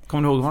gött sätt.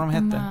 Kommer du ihåg vad de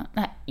hette?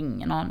 Nej,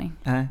 ingen aning.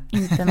 Nej.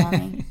 Inte en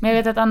aning. Men jag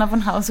vet att Anna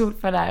von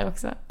Hausholt var där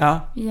också. Ja.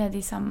 Ja, det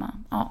är samma.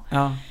 Ja.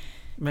 Ja.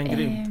 Men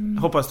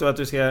grymt. Hoppas du att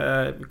du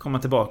ska komma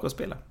tillbaka och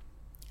spela?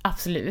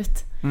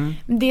 Absolut.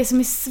 Det som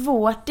är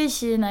svårt i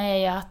Kina är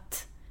ju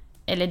att,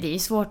 eller det är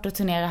svårt att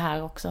turnera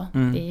här också.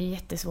 Det är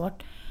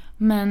jättesvårt.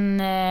 Men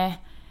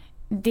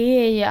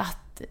det är ju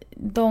att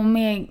de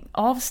är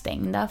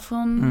avstängda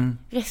från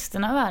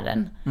resten av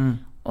världen.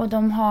 Och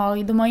de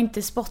har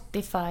inte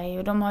Spotify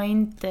och de har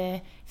inte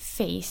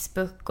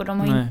Facebook och de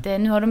har inte,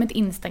 nu har de inte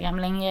Instagram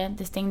längre,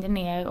 det stängde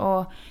ner,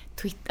 och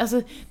Twitter,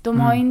 alltså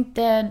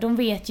de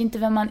vet ju inte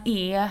vem man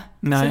är.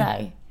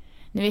 Sådär.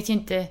 Nu vet ju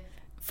inte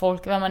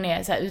folk vem man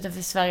är så här,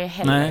 utanför Sverige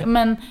heller.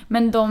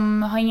 Men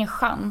de har ingen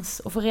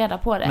chans att få reda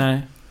på det.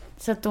 Nej.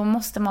 Så att då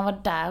måste man vara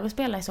där och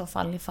spela i så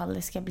fall, ifall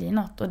det ska bli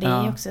något. Och det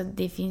är också,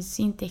 det finns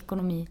inte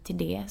ekonomi till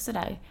det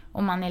sådär,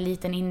 om man är en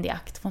liten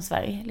indieakt från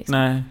Sverige liksom.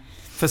 Nej.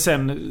 För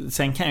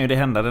sen kan ju det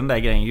hända den där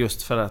grejen,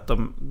 just för att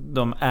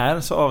de är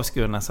så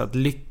avskurna, så att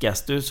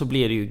lyckas du så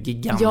blir det ju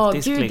gigantiskt. Ja,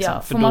 gud liksom.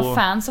 Ja. Får man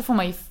fans så får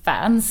man ju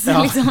fans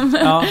liksom.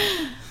 Ja.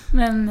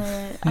 Men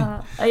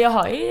jag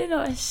har ju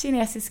några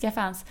kinesiska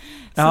fans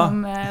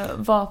som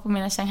var på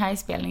mina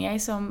Shanghai-spelningar,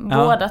 som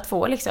båda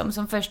två liksom,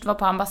 som först var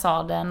på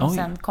ambassaden och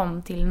sen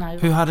kom till den här.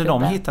 Hur hade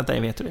de hittat dig,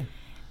 vet du det?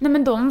 Nej,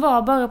 men de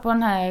var bara på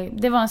den här,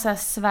 det var en så här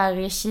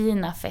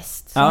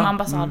Sverige-Kina-fest som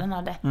ambassaden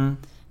hade.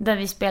 Där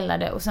vi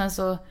spelade, och sen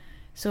så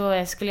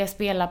skulle jag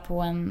spela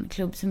på en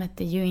klubb som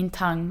hette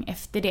Yuintang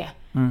efter det.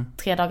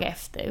 3 dagar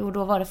efter, och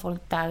då var det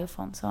folk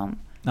därifrån som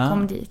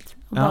kom dit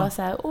och bara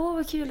så här: åh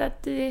vad kul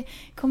att du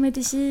kommer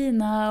till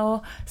Kina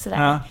och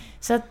sådär.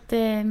 Så att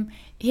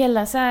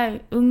hela så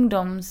här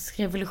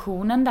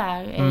ungdomsrevolutionen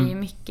där är ju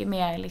mycket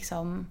mer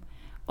liksom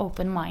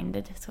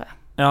open-minded, tror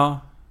jag. Ja.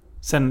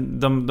 Sen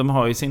de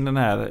har ju sin den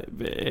här,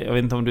 jag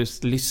vet inte om du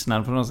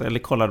lyssnar på någon eller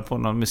kollade på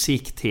någon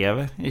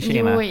musik-tv i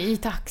Kina. Jo, i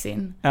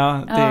taxin.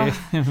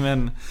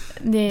 Men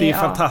det är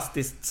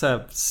fantastiskt så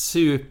här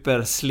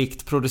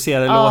superslikt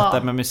producerade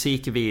låtar med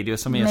musikvideo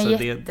som är så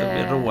det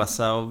är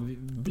rosa och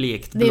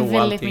blekt blå, det är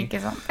väldigt allting.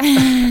 Mycket sånt.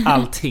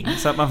 Allting.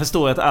 Så att man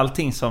förstår att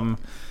allting som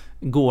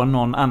går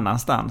någon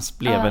annanstans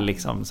blev väl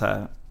liksom så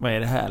här, vad är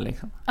det här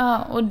liksom? Ja,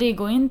 och det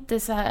går inte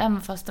så här,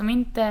 även fast de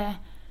inte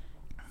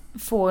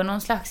får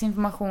någon slags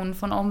information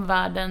från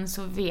omvärlden,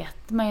 så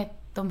vet man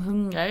att de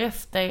hungrar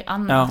efter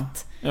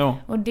annat. Ja.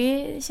 Och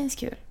det känns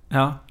kul.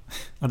 Ja,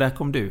 och där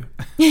kom du.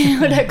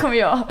 Och där kom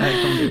jag.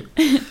 Där kom du.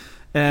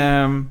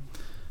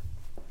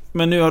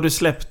 Men nu har du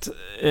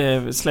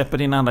släpper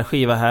din andra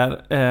skiva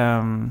här.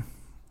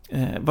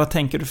 Vad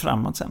tänker du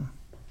framåt sen?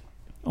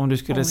 Om du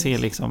skulle se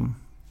liksom...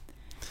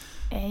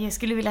 Jag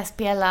skulle vilja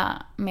spela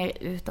mer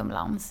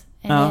utomlands.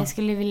 Jag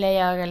skulle vilja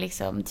göra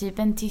liksom typ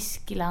en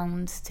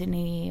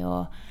Tysklandsturné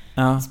och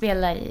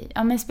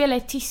spela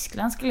i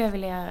Tyskland skulle jag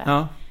vilja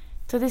göra.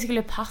 Så det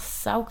skulle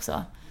passa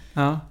också.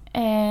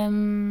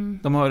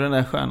 De har ju den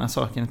där sköna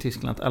saken i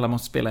Tyskland att alla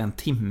måste spela en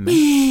timme.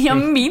 Jag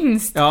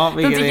minns. De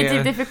tycker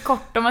typ det är för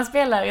kort om man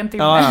spelar en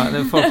timme. Ja,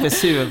 folk blir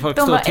sur.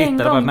 Folk står och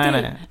tittar och bara,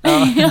 nej.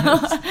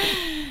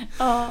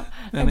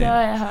 Det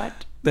har jag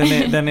hört.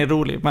 Den är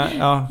rolig. Men,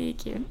 det är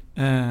kul.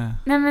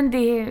 Nej, men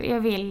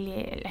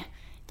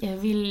jag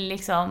vill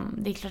liksom,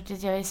 det är klart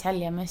att jag vill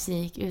sälja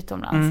musik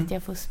utomlands, att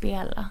jag får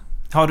spela.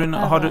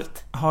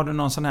 Har du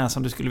någon sån här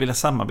som du skulle vilja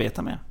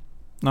samarbeta med?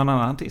 Någon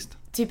annan artist?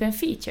 Typ en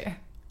feature?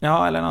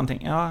 Ja, eller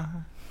någonting. Ja.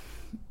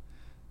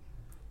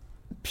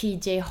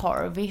 PJ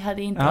Harvey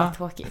hade inte varit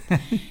tråkigt.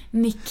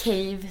 Nick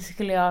Cave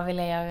skulle jag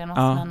vilja göra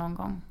någon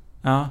gång.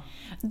 Ja.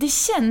 Det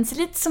känns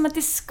lite som att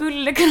det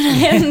skulle kunna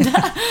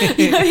hända.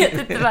 Jag vet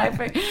inte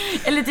varför.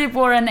 Eller typ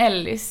Warren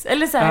Ellis.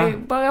 Eller så här,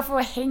 bara få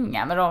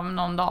hänga med dem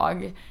någon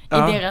dag i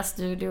deras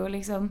studio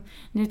liksom.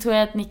 Nu tror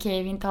jag att Nick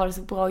Cave inte har det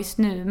så bra just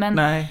nu,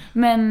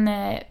 men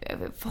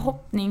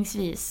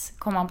förhoppningsvis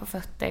kommer han på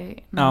fötter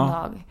någon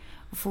dag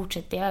och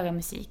fortsätter göra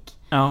musik.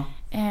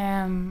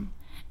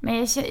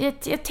 Men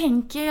jag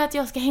tänker att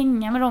jag ska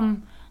hänga med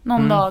dem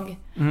någon dag.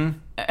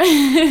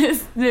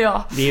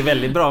 Det är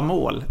väldigt bra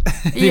mål.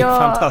 Det är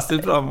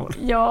fantastiskt bra mål.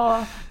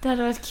 Ja, det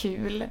hade varit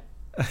kul.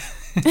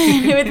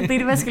 Jag vet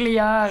inte vad jag skulle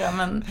göra,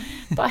 men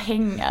bara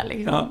hänga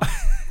liksom.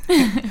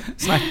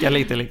 Snacka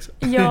lite liksom.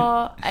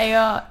 Ja,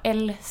 jag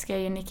älskar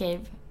ju Nick Cave.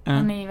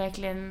 Han är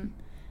verkligen...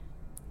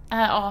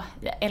 jag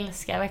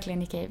älskar verkligen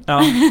Nick Cave.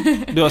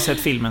 Du har sett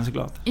filmen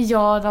såklart.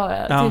 Ja, det har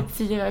jag. Typ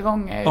 4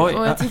 gånger. Oj,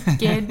 och jag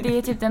tycker det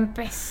är typ den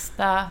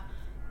bästa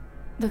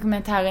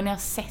dokumentären jag har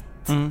sett.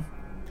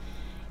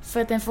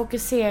 För att den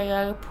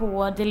fokuserar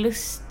på det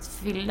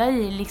lustfyllda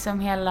i liksom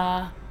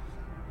hela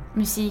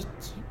musik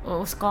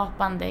och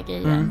skapande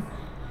grejen.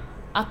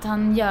 Att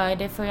han gör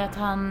det för att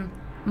han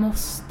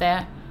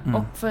måste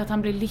och för att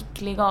han blir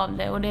lycklig av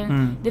det. Och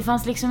det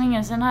fanns liksom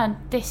ingen sån här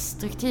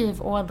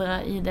destruktiv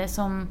ådra i det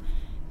som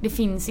det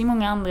finns i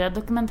många andra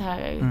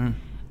dokumentärer.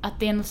 Att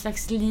det är något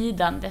slags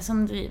lidande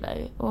som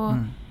driver. Och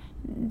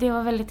det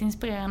var väldigt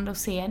inspirerande att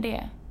se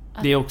det.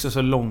 Det är också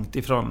så långt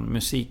ifrån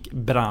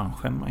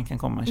musikbranschen man kan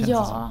komma, känns det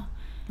som.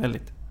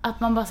 Väldigt. att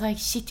man bara säger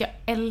shit, jag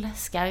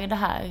älskar det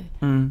här.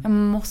 Jag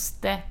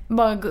måste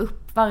bara gå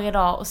upp varje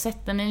dag och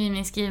sätta mig vid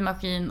min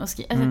skrivmaskin och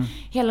alltså,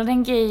 hela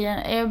den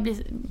grejen. Jag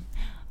blir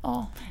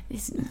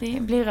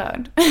det blir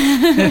rörd.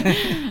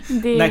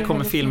 När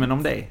kommer filmen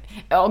om dig?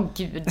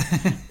 Gud,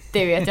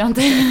 det vet jag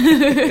inte.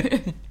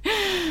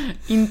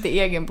 Inte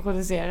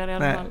egenproducerad i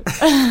alla fall.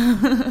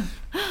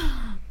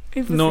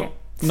 Vi får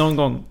se. Någon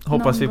gång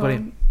hoppas vi på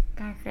det.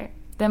 Kanske.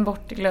 Den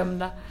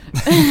bortglömda.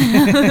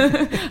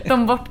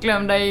 De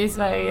bortglömda i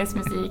Sveriges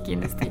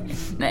musikindustri.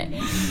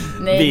 Nej,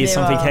 vi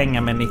som fick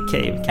hänga med Nick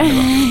Cave, kan det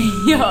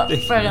vara? Ja,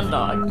 för en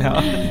dag.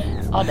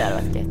 Ja, det hade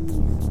varit gött.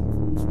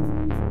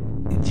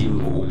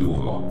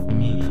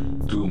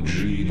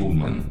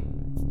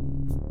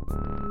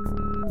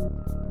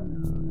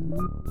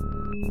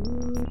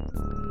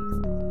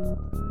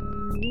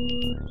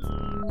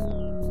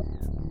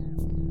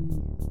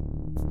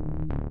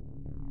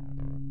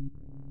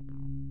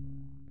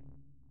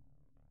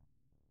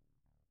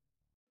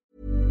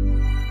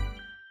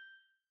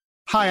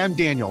 Hi, I'm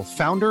Daniel,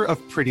 founder of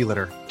Pretty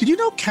Litter. Did you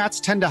know cats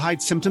tend to hide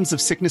symptoms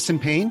of sickness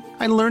and pain?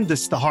 I learned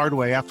this the hard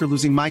way after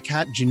losing my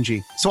cat,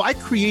 Gingy. So I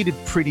created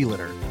Pretty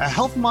Litter, a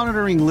health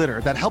monitoring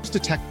litter that helps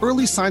detect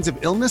early signs of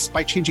illness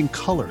by changing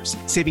colors,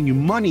 saving you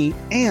money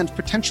and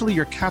potentially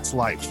your cat's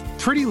life.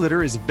 Pretty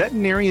Litter is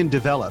veterinarian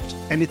developed,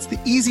 and it's the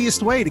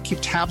easiest way to keep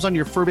tabs on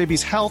your fur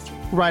baby's health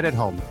right at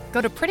home.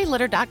 Go to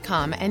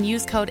prettylitter.com and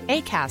use code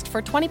ACAST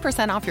for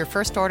 20% off your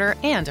first order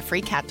and a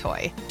free cat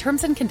toy.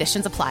 Terms and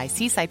conditions apply.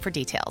 See site for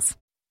details.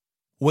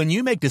 When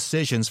you make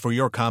decisions for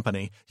your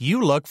company,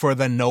 you look for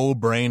the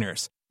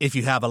no-brainers. If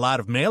you have a lot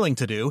of mailing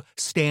to do,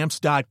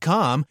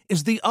 Stamps.com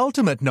is the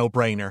ultimate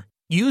no-brainer.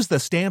 Use the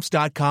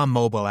Stamps.com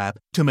mobile app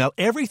to mail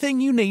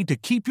everything you need to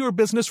keep your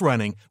business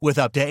running with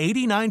up to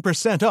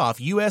 89% off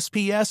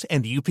USPS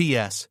and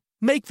UPS.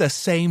 Make the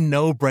same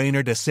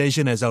no-brainer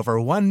decision as over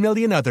 1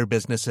 million other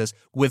businesses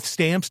with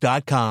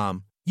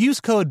Stamps.com. Use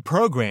code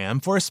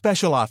PROGRAM for a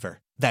special offer.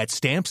 That's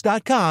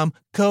Stamps.com,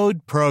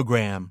 code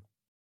PROGRAM.